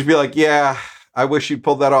 you can just be like, yeah, I wish you'd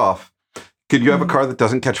pulled that off. Could you have a car that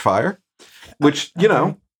doesn't catch fire? Which,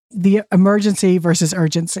 The emergency versus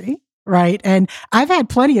urgency, right? And I've had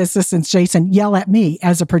plenty of assistants, Jason, yell at me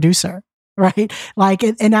as a producer. Right. Like,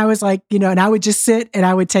 and I was like, and I would just sit and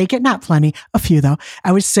I would take it. Not plenty, a few though.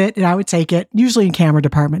 I would sit and I would take it, usually in camera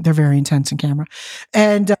department. They're very intense in camera.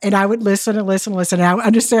 And I would listen and listen. And I would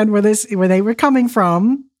understand where they were coming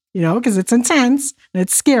from, because it's intense and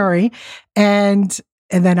it's scary. And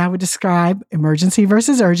then I would describe emergency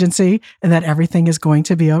versus urgency, and that everything is going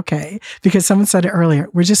to be okay. Because someone said it earlier,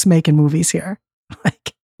 we're just making movies here.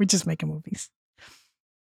 Like, we're just making movies.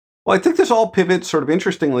 Well, I think this all pivots sort of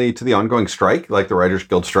interestingly to the ongoing strike, like the Writers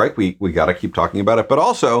Guild strike. We got to keep talking about it, but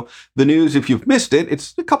also the news. If you've missed it,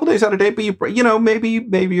 it's a couple days out of date. But you know, maybe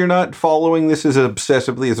you're not following this as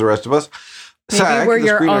obsessively as the rest of us. Maybe SAG, we're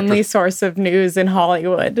your only source of news in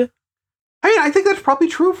Hollywood. I mean, I think that's probably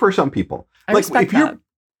true for some people. I respect that.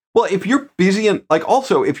 If you're busy and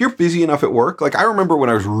also if you're busy enough at work, like I remember when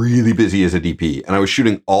I was really busy as a DP and I was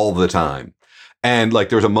shooting all the time. And like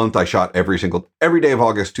there was a month I shot every day of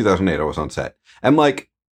August 2008 I was on set. And like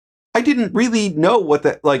I didn't really know what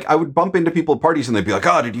that, like I would bump into people at parties and they'd be like,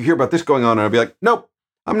 "Oh, did you hear about this going on?" And I'd be like, "Nope,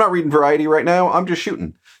 I'm not reading Variety right now. I'm just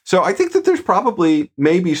shooting." So I think that there's probably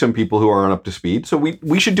maybe some people who aren't up to speed. So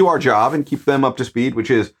we should do our job and keep them up to speed, which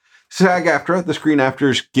is SAG-AFTRA, the Screen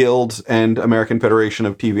Actors Guild and American Federation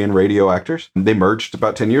of TV and Radio Actors. They merged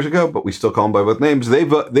about 10 years ago, but we still call them by both names. They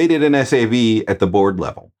did an SAV at the board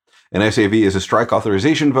level. An SAV is a strike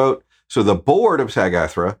authorization vote. So the board of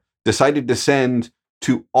SAG-AFTRA decided to send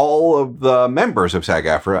to all of the members of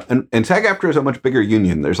SAG-AFTRA, and SAG-AFTRA is a much bigger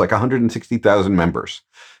union. There's like 160,000 members.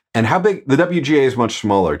 And how big? The WGA is much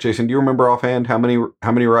smaller. Jason, do you remember offhand how many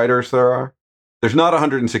writers there are? There's not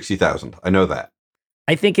 160,000. I know that.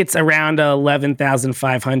 I think it's around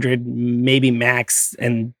 11,500, maybe max,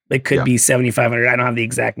 and it could be 7,500. I don't have the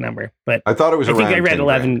exact number, but I thought it was I around think I read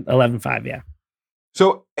 11,500, yeah.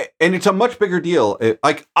 So, and it's a much bigger deal.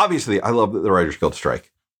 Like, obviously, I love the Writers Guild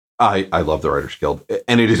strike. I love the Writers Guild,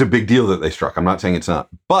 and it is a big deal that they struck. I'm not saying it's not.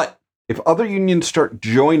 But if other unions start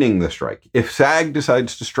joining the strike, if SAG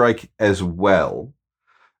decides to strike as well,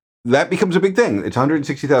 that becomes a big thing. It's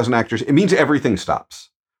 160,000 actors. It means everything stops.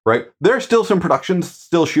 Right? There are still some productions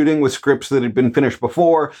still shooting with scripts that had been finished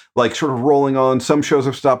before, like sort of rolling on. Some shows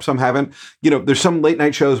have stopped, some haven't. You know, there's some late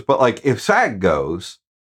night shows, but like if SAG goes,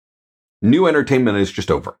 new entertainment is just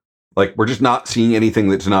over. Like we're just not seeing anything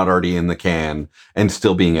that's not already in the can and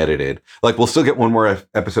still being edited. Like we'll still get one more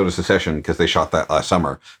episode of Succession because they shot that last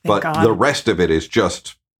summer, but the rest of it is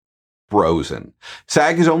just frozen.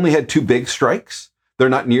 SAG has only had 2 big strikes. They're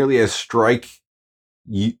not nearly as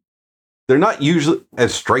they're not usually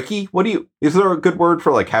as strikey. Is there a good word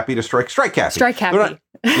for like happy to strike? Strike happy. Strike happy.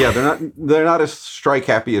 They're not as strike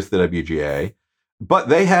happy as the WGA, but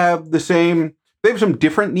they have some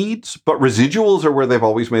different needs, but residuals are where they've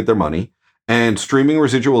always made their money. And streaming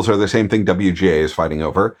residuals are the same thing WGA is fighting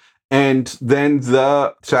over. And then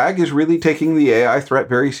the SAG is really taking the AI threat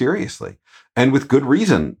very seriously and with good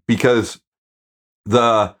reason, because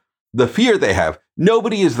the fear they have,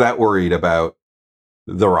 nobody is that worried about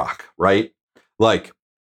The Rock, right? Like,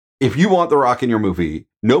 if you want The Rock in your movie,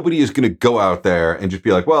 nobody is going to go out there and just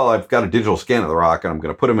be like, well, I've got a digital scan of The Rock and I'm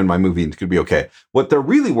going to put him in my movie and it's going to be okay. What they're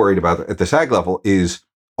really worried about at the SAG level is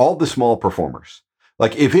all the small performers.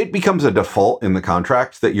 Like, if it becomes a default in the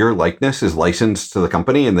contract that your likeness is licensed to the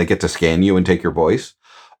company and they get to scan you and take your voice,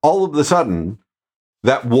 all of a sudden,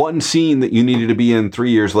 that one scene that you needed to be in 3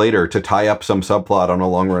 years later to tie up some subplot on a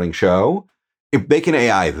long-running show, if they can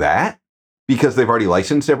AI that, because they've already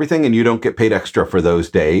licensed everything and you don't get paid extra for those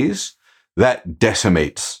days, that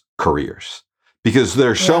decimates careers. Because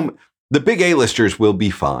there's the big A-listers will be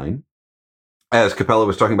fine. As Capella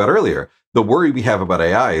was talking about earlier, the worry we have about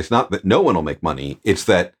AI is not that no one will make money. It's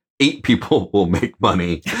that 8 people will make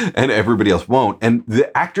money and everybody else won't. And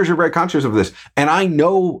the actors are very conscious of this. And I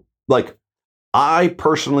know, like, I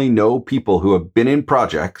personally know people who have been in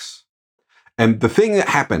projects, and the thing that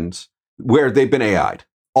happens where they've been AI'd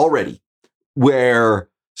already, where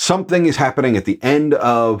something is happening at the end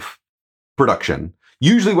of production.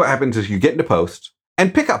 Usually what happens is you get into post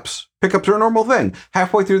and pickups. Pickups are a normal thing.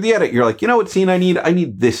 Halfway through the edit, you're like, you know what scene I need? I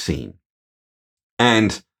need this scene.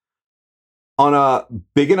 And on a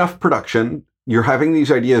big enough production, you're having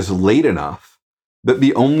these ideas late enough that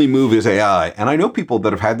the only move is AI. And I know people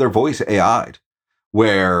that have had their voice AI'd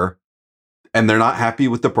and they're not happy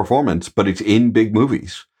with the performance, but it's in big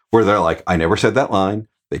movies where they're like, I never said that line.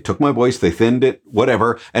 They took my voice, they thinned it,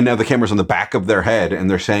 whatever, and now the camera's on the back of their head and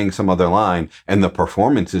they're saying some other line and the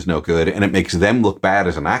performance is no good and it makes them look bad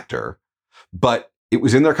as an actor. But it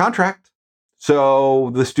was in their contract.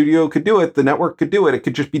 So the studio could do it, the network could do it, it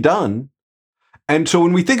could just be done. And so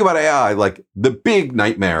when we think about AI, like the big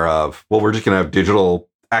nightmare of, well, we're just going to have digital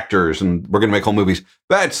actors and we're going to make whole movies,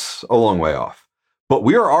 that's a long way off. But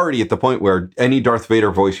we are already at the point where any Darth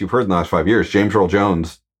Vader voice you've heard in the last 5 years, James Earl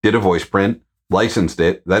Jones did a voice print, licensed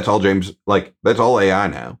it. That's all that's all AI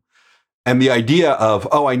now. And the idea of,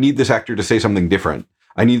 oh, I need this actor to say something different.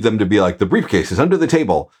 I need them to be like, the briefcase is under the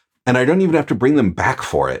table. And I don't even have to bring them back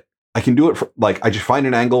for it. I can do it I just find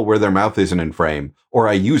an angle where their mouth isn't in frame, or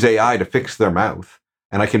I use AI to fix their mouth.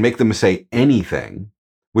 and I can make them say anything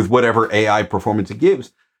with whatever AI performance it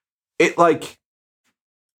gives,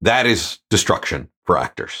 that is destruction for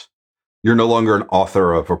actors. You're no longer an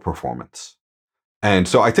author of a performance. And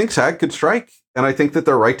so I think SAG could strike, and I think that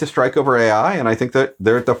they're right to strike over AI, and I think that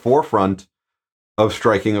they're at the forefront of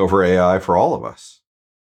striking over AI for all of us.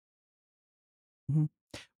 Mm-hmm.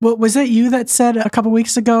 Well, was it you that said a couple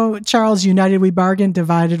weeks ago, Charles, united we bargain,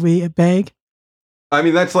 divided we beg? I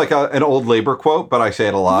mean, that's like an old labor quote, but I say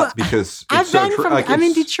it a lot because it's so true. I'm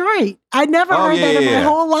in Detroit. I never heard that in my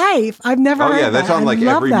whole life. I've never heard that. Oh, yeah, that's on like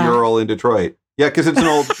every mural in Detroit. Yeah, because it's an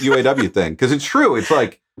old UAW thing. Because it's true. It's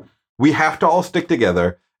like, we have to all stick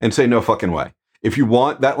together and say, no fucking way. If you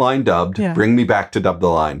want that line dubbed, bring me back to dub the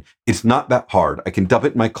line. It's not that hard. I can dub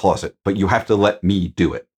it in my closet, but you have to let me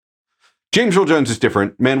do it. James Earl Jones is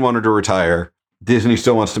different. Man wanted to retire. Disney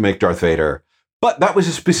still wants to make Darth Vader. But that was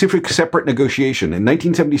a specific separate negotiation. In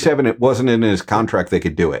 1977, it wasn't in his contract they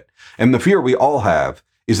could do it. And the fear we all have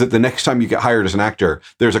is that the next time you get hired as an actor,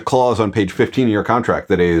 there's a clause on page 15 of your contract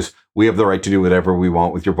that is, we have the right to do whatever we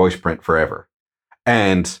want with your voice print forever.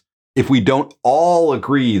 And if we don't all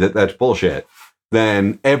agree that that's bullshit,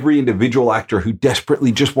 then every individual actor who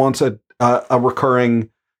desperately just wants a recurring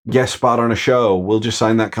guest spot on a show will just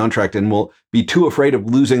sign that contract and will be too afraid of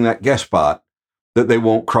losing that guest spot that they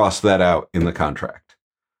won't cross that out in the contract.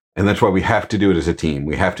 And that's why we have to do it as a team.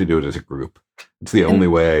 We have to do it as a group. It's the only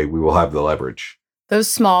way we will have the leverage. Those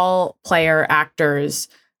small player actors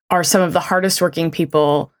are some of the hardest working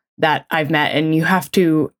people that I've met. And you have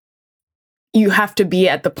to be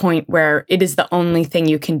at the point where it is the only thing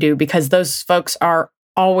you can do, because those folks are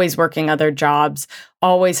always working other jobs,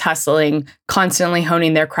 always hustling, constantly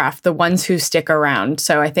honing their craft, the ones who stick around.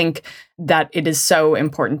 So I think that it is so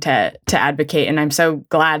important to advocate. And I'm so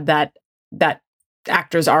glad that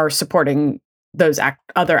actors are supporting those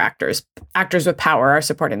other actors. Actors with power are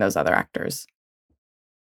supporting those other actors.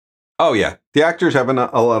 Oh, yeah. The actors have a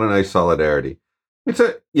lot of nice solidarity.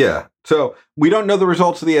 So we don't know the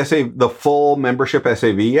results of the full membership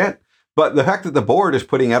SAV yet. But the fact that the board is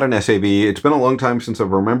putting out an SAV, it's been a long time since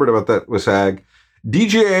I've remembered about that with SAG.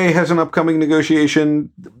 DGA has an upcoming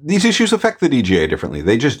negotiation. These issues affect the DGA differently.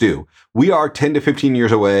 They just do. We are 10 to 15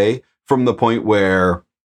 years away from the point where,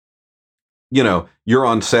 you're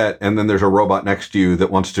on set and then there's a robot next to you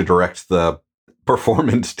that wants to direct the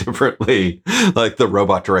performance differently. Like the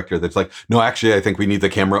robot director that's like, no, actually, I think we need the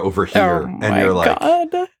camera over here. And you're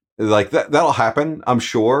like that'll happen, I'm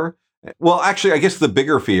sure. Well, actually, I guess the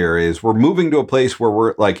bigger fear is we're moving to a place where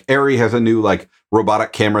we're like, Arri has a new like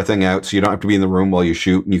robotic camera thing out, so you don't have to be in the room while you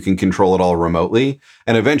shoot and you can control it all remotely.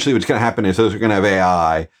 And eventually what's going to happen is those are going to have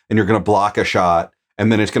AI and you're going to block a shot.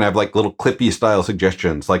 And then it's going to have like little clippy style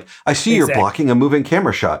suggestions. Like, I see you're blocking a moving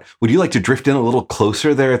camera shot. Would you like to drift in a little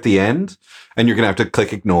closer there at the end? And you're going to have to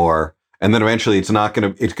click ignore. And then eventually it's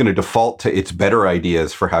going to default to its better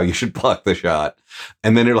ideas for how you should block the shot.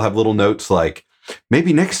 And then it'll have little notes like,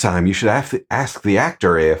 maybe next time you should have to ask the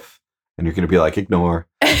actor if, and you're going to be like, ignore.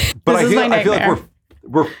 But I feel like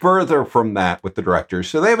we're further from that with the directors.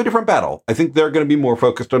 So they have a different battle. I think they're going to be more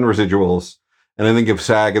focused on residuals. And I think if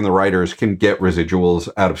SAG and the writers can get residuals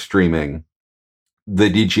out of streaming, the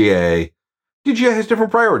DGA has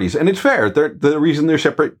different priorities. And it's fair. The reason they're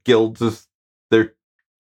separate guilds is they're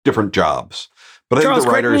different jobs. But I Charles, think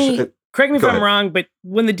the writers... Correct me if I'm wrong, but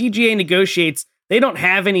when the DGA negotiates, they don't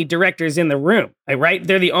have any directors in the room, right?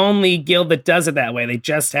 They're the only guild that does it that way. They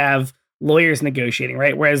just have lawyers negotiating,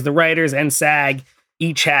 right? Whereas the writers and SAG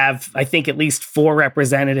each have, I think, at least 4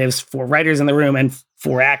 representatives, 4 writers in the room and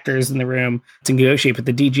 4 actors in the room to negotiate, but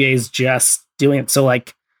the DGA is just doing it. So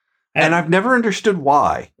and I've never understood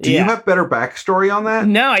why. Do you have better backstory on that?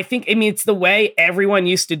 No, it's the way everyone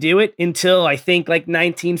used to do it until I think like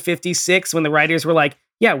 1956 when the writers were like,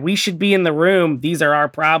 yeah, we should be in the room. These are our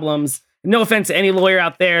problems. No offense to any lawyer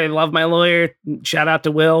out there. I love my lawyer. Shout out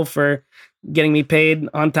to Will for getting me paid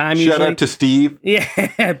on time. Shout out to Steve.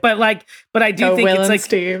 Yeah. but I do think Will it's like,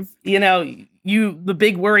 Steve. The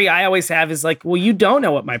big worry I always have is like, well, you don't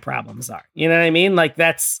know what my problems are. You know what I mean? Like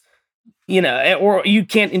that's, or you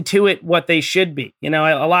can't intuit what they should be. A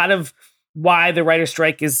lot of why the writer's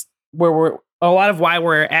strike is why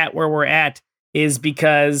we're at where we're at is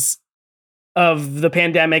because of the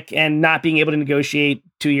pandemic and not being able to negotiate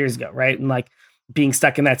 2 years ago, right? And like being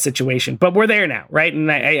stuck in that situation. But we're there now, right?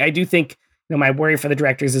 And I do think, my worry for the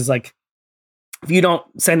directors is like, if you don't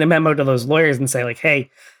send a memo to those lawyers and say like,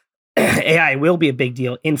 hey, AI will be a big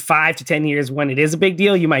deal in 5 to 10 years, when it is a big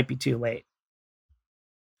deal, you might be too late.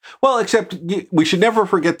 Well, except we should never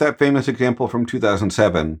forget that famous example from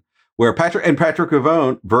 2007 where Patrick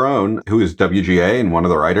Verone, who is WGA and one of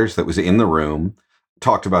the writers that was in the room,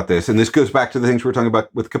 talked about this, and this goes back to the things we were talking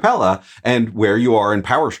about with Capella and where you are in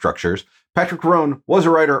power structures. Patrick Verone was a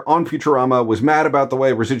writer on Futurama, was mad about the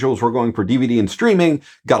way residuals were going for DVD and streaming,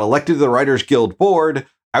 got elected to the Writers Guild board,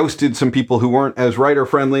 ousted some people who weren't as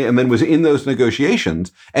writer-friendly, and then was in those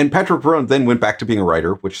negotiations. And Patrick Verone then went back to being a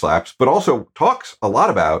writer, which slaps, but also talks a lot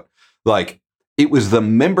about, like, it was the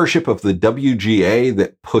membership of the WGA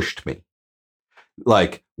that pushed me.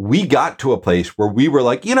 Like, we got to a place where we were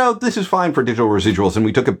like, this is fine for digital residuals, and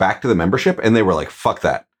we took it back to the membership, and they were like, fuck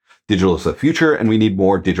that. Digital is the future, and we need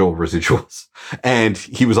more digital residuals. And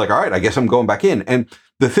he was like, all right, I guess I'm going back in. And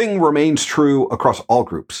the thing remains true across all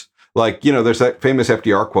groups. Like, there's that famous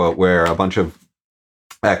FDR quote where a bunch of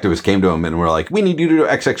activists came to him and were like, we need you to do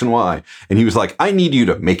X, X, and Y. And he was like, I need you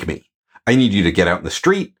to make me. I need you to get out in the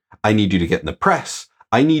street. I need you to get in the press.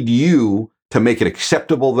 I need you to make it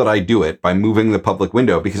acceptable that I do it by moving the public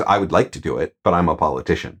window, because I would like to do it, but I'm a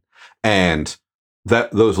politician. And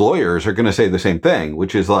that those lawyers are going to say the same thing,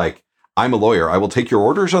 which is like, I'm a lawyer. I will take your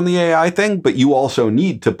orders on the AI thing, but you also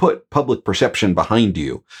need to put public perception behind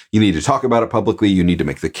you. You need to talk about it publicly. You need to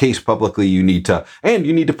make the case publicly. You need to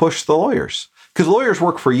push the lawyers, because lawyers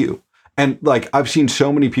work for you. And like, I've seen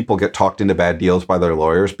so many people get talked into bad deals by their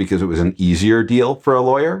lawyers because it was an easier deal for a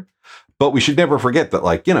lawyer. But we should never forget that,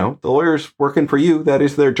 like, the lawyer's working for you. That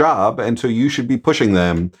is their job. And so you should be pushing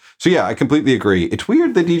them. So, yeah, I completely agree. It's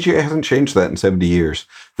weird that DGA hasn't changed that in 70 years,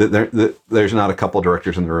 that there's not a couple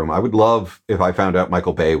directors in the room. I would love if I found out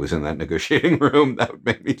Michael Bay was in that negotiating room. That would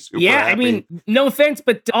make me super happy. I mean, no offense,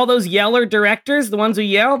 but all those yeller directors, the ones who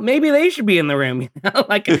yell, maybe they should be in the room.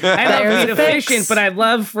 Like, I love being efficient, but I'd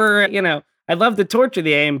love for, I'd love to torture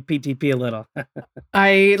the AMPTP a little.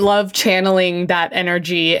 I love channeling that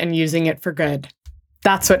energy and using it for good.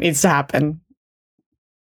 That's what needs to happen.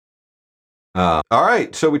 All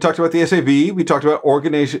right. So we talked about the SAV. We talked about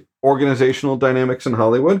organizational dynamics in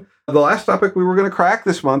Hollywood. The last topic we were going to crack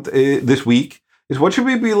this week, is what should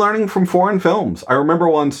we be learning from foreign films? I remember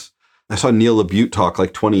once I saw Neil LaBute talk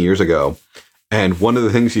like 20 years ago. And one of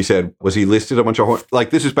the things he said was he listed a bunch of,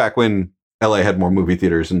 this is back when LA had more movie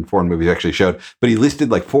theaters and foreign movies actually showed, but he listed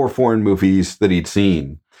like 4 foreign movies that he'd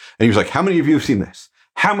seen. And he was like, how many of you have seen this?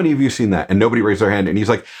 How many of you have seen that? And nobody raised their hand. And he's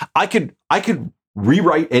like, I could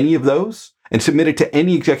rewrite any of those and submit it to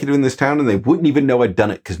any executive in this town, and they wouldn't even know I'd done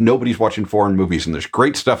it, because nobody's watching foreign movies and there's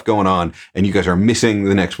great stuff going on and you guys are missing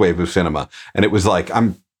the next wave of cinema. And it was like,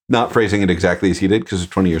 I'm not phrasing it exactly as he did because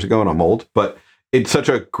it's 20 years ago and I'm old, but it's such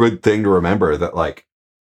a good thing to remember that, like,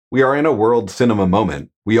 we are in a world cinema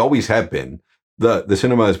moment. We always have been. The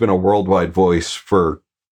cinema has been a worldwide voice for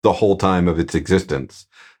the whole time of its existence.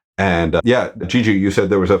 And Gigi, you said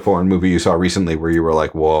there was a foreign movie you saw recently where you were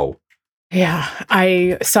like, whoa. Yeah,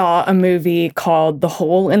 I saw a movie called The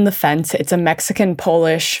Hole in the Fence. It's a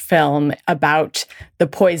Mexican-Polish film about the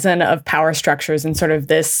poison of power structures and sort of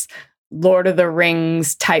this Lord of the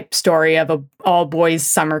Rings type story of a all-boys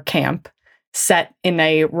summer camp set in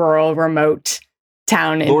a rural, remote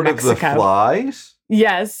town in Lord Mexico. Lord of the Flies?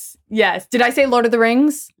 Yes. Did I say Lord of the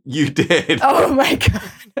Rings? You did. Oh my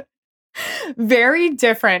God. Very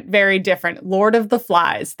different. Lord of the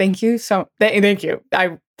Flies. Thank you. Thank you.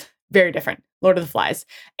 Very different. Lord of the Flies.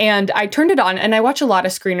 And I turned it on, and I watch a lot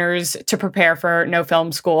of screeners to prepare for No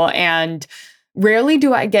Film School. And rarely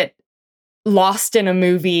do I get lost in a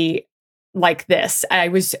movie like this.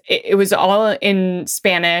 It was all in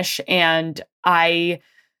Spanish, and I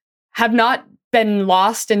have not been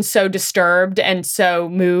lost and so disturbed and so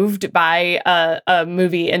moved by a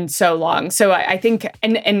movie in so long. So I think,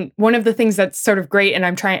 and one of the things that's sort of great, and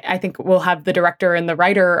I think we'll have the director and the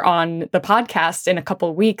writer on the podcast in a couple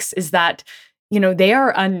of weeks, is that, they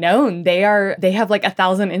are unknown. They have like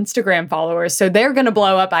 1,000 Instagram followers. So they're going to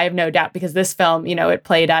blow up, I have no doubt, because this film, it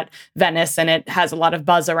played at Venice and it has a lot of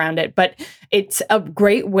buzz around it. But it's a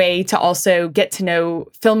great way to also get to know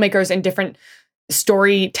filmmakers in different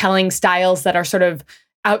storytelling styles that are sort of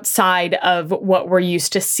outside of what we're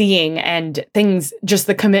used to seeing, and things, just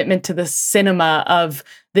the commitment to the cinema of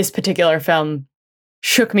this particular film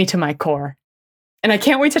shook me to my core. And I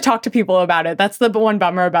can't wait to talk to people about it. That's the one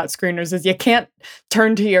bummer about screeners, is you can't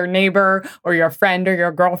turn to your neighbor or your friend or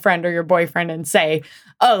your girlfriend or your boyfriend and say,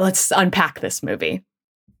 oh, let's unpack this movie.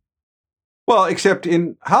 Well, except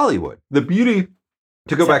in Hollywood. The beauty,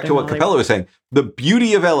 to go back to what Capella was saying, the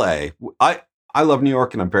beauty of LA, I love New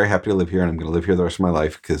York, and I'm very happy to live here, and I'm going to live here the rest of my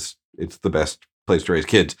life because it's the best place to raise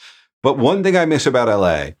kids. But one thing I miss about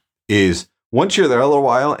LA is once you're there a little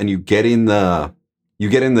while and you get in the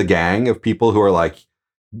gang of people who are like,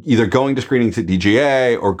 either going to screenings at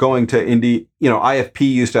DGA or going to indie, IFP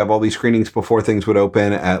used to have all these screenings before things would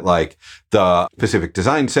open at like the Pacific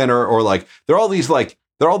Design Center, or like, there are all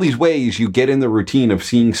these ways you get in the routine of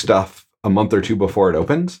seeing stuff a month or two before it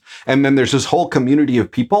opens. And then there's this whole community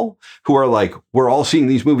of people who are like, we're all seeing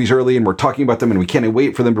these movies early and we're talking about them and we can't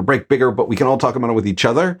wait for them to break bigger, but we can all talk about it with each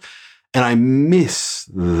other. And I miss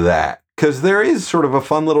that, because there is sort of a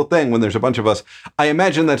fun little thing when there's a bunch of us. I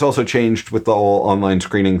imagine that's also changed with the whole online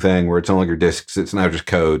screening thing, where it's no longer discs, it's now just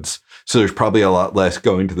codes. So there's probably a lot less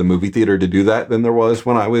going to the movie theater to do that than there was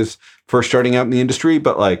when I was first starting out in the industry.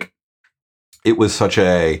 But like, it was such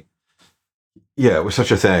a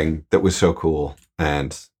thing that was so cool.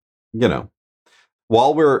 And,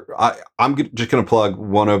 while I'm just going to plug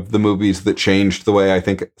one of the movies that changed the way I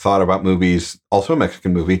thought about movies, also a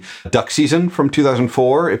Mexican movie, Duck Season from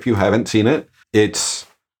 2004. If you haven't seen it, it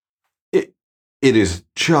is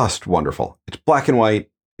just wonderful. It's black and white.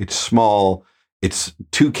 It's small. It's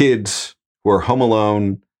two kids who are home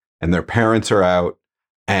alone and their parents are out.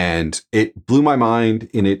 And it blew my mind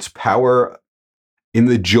in its power, in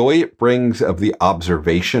the joy it brings of the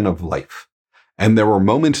observation of life. And there were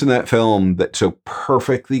moments in that film that so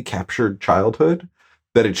perfectly captured childhood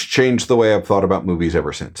that it's changed the way I've thought about movies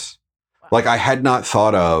ever since. Like, I had not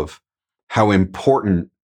thought of how important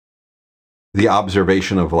the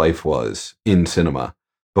observation of life was in cinema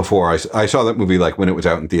before I saw that movie, like when it was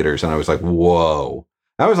out in theaters, and I was like, whoa.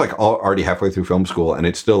 I was like already halfway through film school, and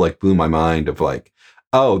it still like blew my mind of like,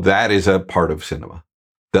 oh, that is a part of cinema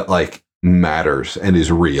that like matters and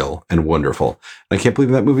is real and wonderful. And I can't believe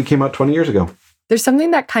that movie came out 20 years ago. There's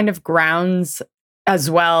something that kind of grounds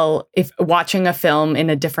as well if watching a film in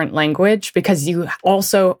a different language, because you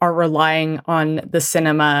also are relying on the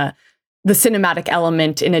cinematic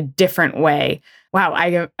element in a different way. Wow,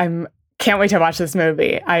 I'm can't wait to watch this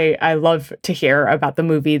movie. I love to hear about the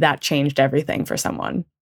movie that changed everything for someone.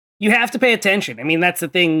 You have to pay attention. I mean, that's the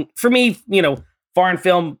thing. For me, foreign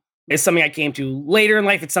film is something I came to later in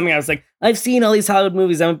life. It's something I was like, I've seen all these Hollywood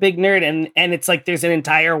movies. I'm a big nerd. And it's like, there's an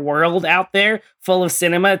entire world out there full of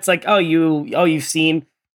cinema. It's like, you've seen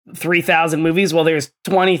 3,000 movies. Well, there's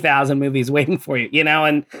 20,000 movies waiting for you,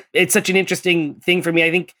 and it's such an interesting thing for me.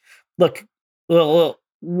 I think, look,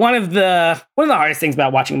 one of the hardest things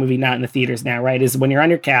about watching a movie not in the theaters now, right, is when you're on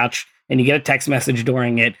your couch and you get a text message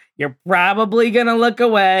during it, you're probably going to look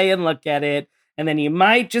away and look at it. And then you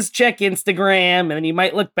might just check Instagram, and then you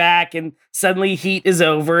might look back and suddenly Heat is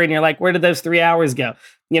over and you're like, where did those 3 hours go?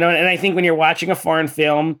 And I think when you're watching a foreign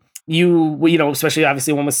film, especially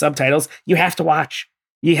obviously one with subtitles, you have to watch.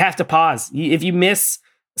 You have to pause. If you miss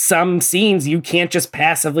some scenes, you can't just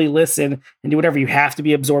passively listen and do whatever. You have to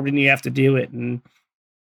be absorbed and you have to do it. And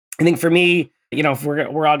I think for me, if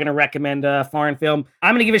we're all going to recommend a foreign film,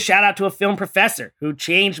 I'm going to give a shout out to a film professor who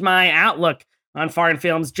changed my outlook on foreign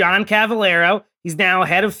films, John Cavallero. He's now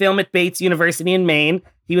head of film at Bates University in Maine.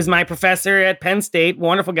 He was my professor at Penn State,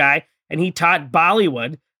 wonderful guy, and he taught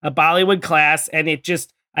Bollywood, a Bollywood class, and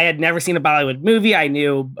I had never seen a Bollywood movie. I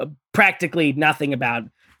knew practically nothing about,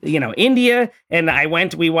 India, and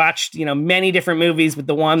we watched, many different movies, but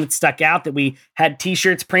the one that stuck out that we had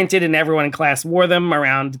t-shirts printed and everyone in class wore them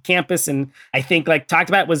around campus, and I think talked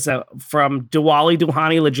about was from Diwali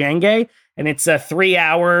Duhani Lajenge, and it's a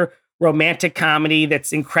 3-hour romantic comedy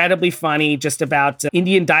that's incredibly funny, just about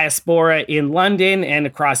Indian diaspora in London and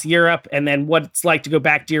across Europe, and then what it's like to go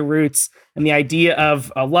back to your roots and the idea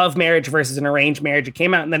of a love marriage versus an arranged marriage. It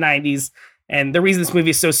came out in the 90s, and the reason this movie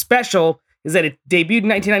is so special is that it debuted in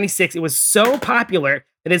 1996. It was so popular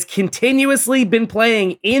that it's continuously been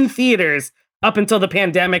playing in theaters up until the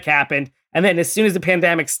pandemic happened, and then as soon as the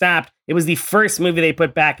pandemic stopped, it was the first movie they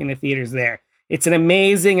put back in the theaters there. It's an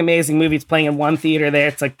amazing, amazing movie. It's playing in one theater there.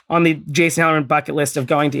 It's like on the Jason Hallerman bucket list of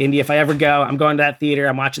going to India. If I ever go, I'm going to that theater.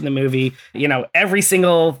 I'm watching the movie. Every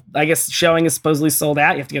single, showing is supposedly sold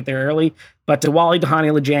out. You have to get there early. But Diwali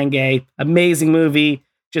Duhani Lajenge, amazing movie.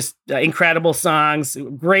 Just incredible songs,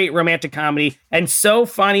 great romantic comedy, and so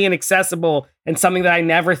funny and accessible, and something that I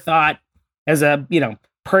never thought as a,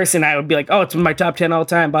 person I would be like, oh, it's in my top 10 all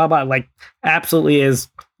time, blah, blah. Absolutely is,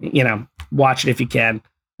 watch it if you can.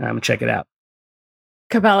 Check it out.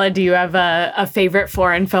 Capella, do you have a favorite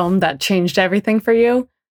foreign film that changed everything for you?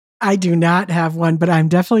 I do not have one, but I'm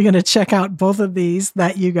definitely going to check out both of these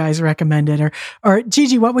that you guys recommended. Or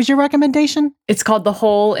Gigi, what was your recommendation? It's called The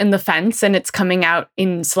Hole in the Fence, and it's coming out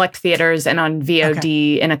in select theaters and on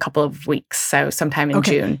VOD in a couple of weeks, so sometime in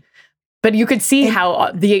June. But you could see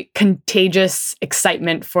how the contagious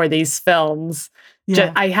excitement for these films.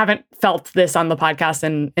 Yeah. I haven't felt this on the podcast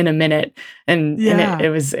in a minute, and it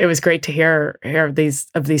was great to hear of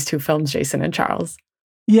these two films, Jason and Charles.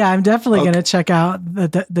 Yeah, I'm definitely going to check out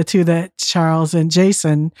the two that Charles and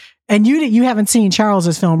Jason. And you haven't seen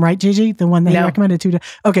Charles's film, right, Gigi? The one that you recommended to.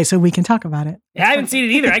 Okay, so we can talk about it. Yeah, I haven't seen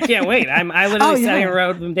it either. I can't wait. I literally sat here and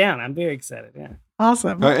wrote them down. I'm very excited. Yeah.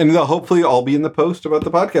 Awesome. And they'll hopefully all be in the post about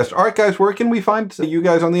the podcast. All right, guys, where can we find you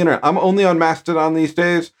guys on the internet? I'm only on Mastodon these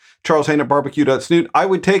days. Charles Hain at barbecue.snoot. I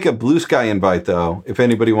would take a Blue Sky invite, though, if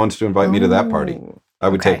anybody wants to invite me to that party. I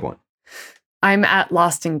would take one. I'm at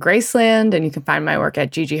Lost in Graceland, and you can find my work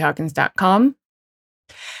at ggihawkins.com.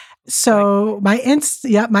 So my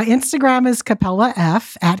Instagram is Capella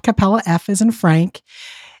F, at Capella F as in Frank.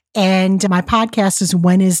 And my podcast is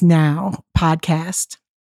When Is Now Podcast.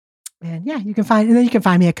 And you can find me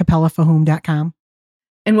at capellafahum.com.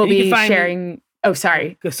 And we'll be sharing. Oh,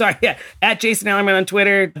 sorry. Yeah. At Jason Ellerman on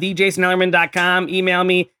Twitter, thejasonellerman.com. Email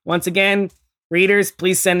me. Once again, readers,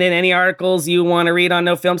 please send in any articles you want to read on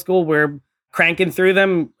No Film School. We're cranking through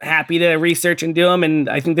them. Happy to research and do them. And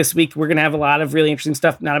I think this week we're going to have a lot of really interesting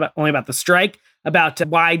stuff, not only about the strike, about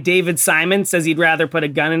why David Simon says he'd rather put a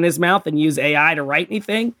gun in his mouth than use AI to write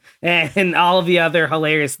anything, and all of the other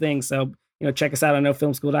hilarious things. So, check us out on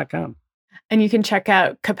nofilmschool.com. And you can check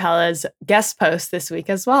out Capella's guest post this week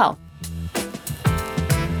as well.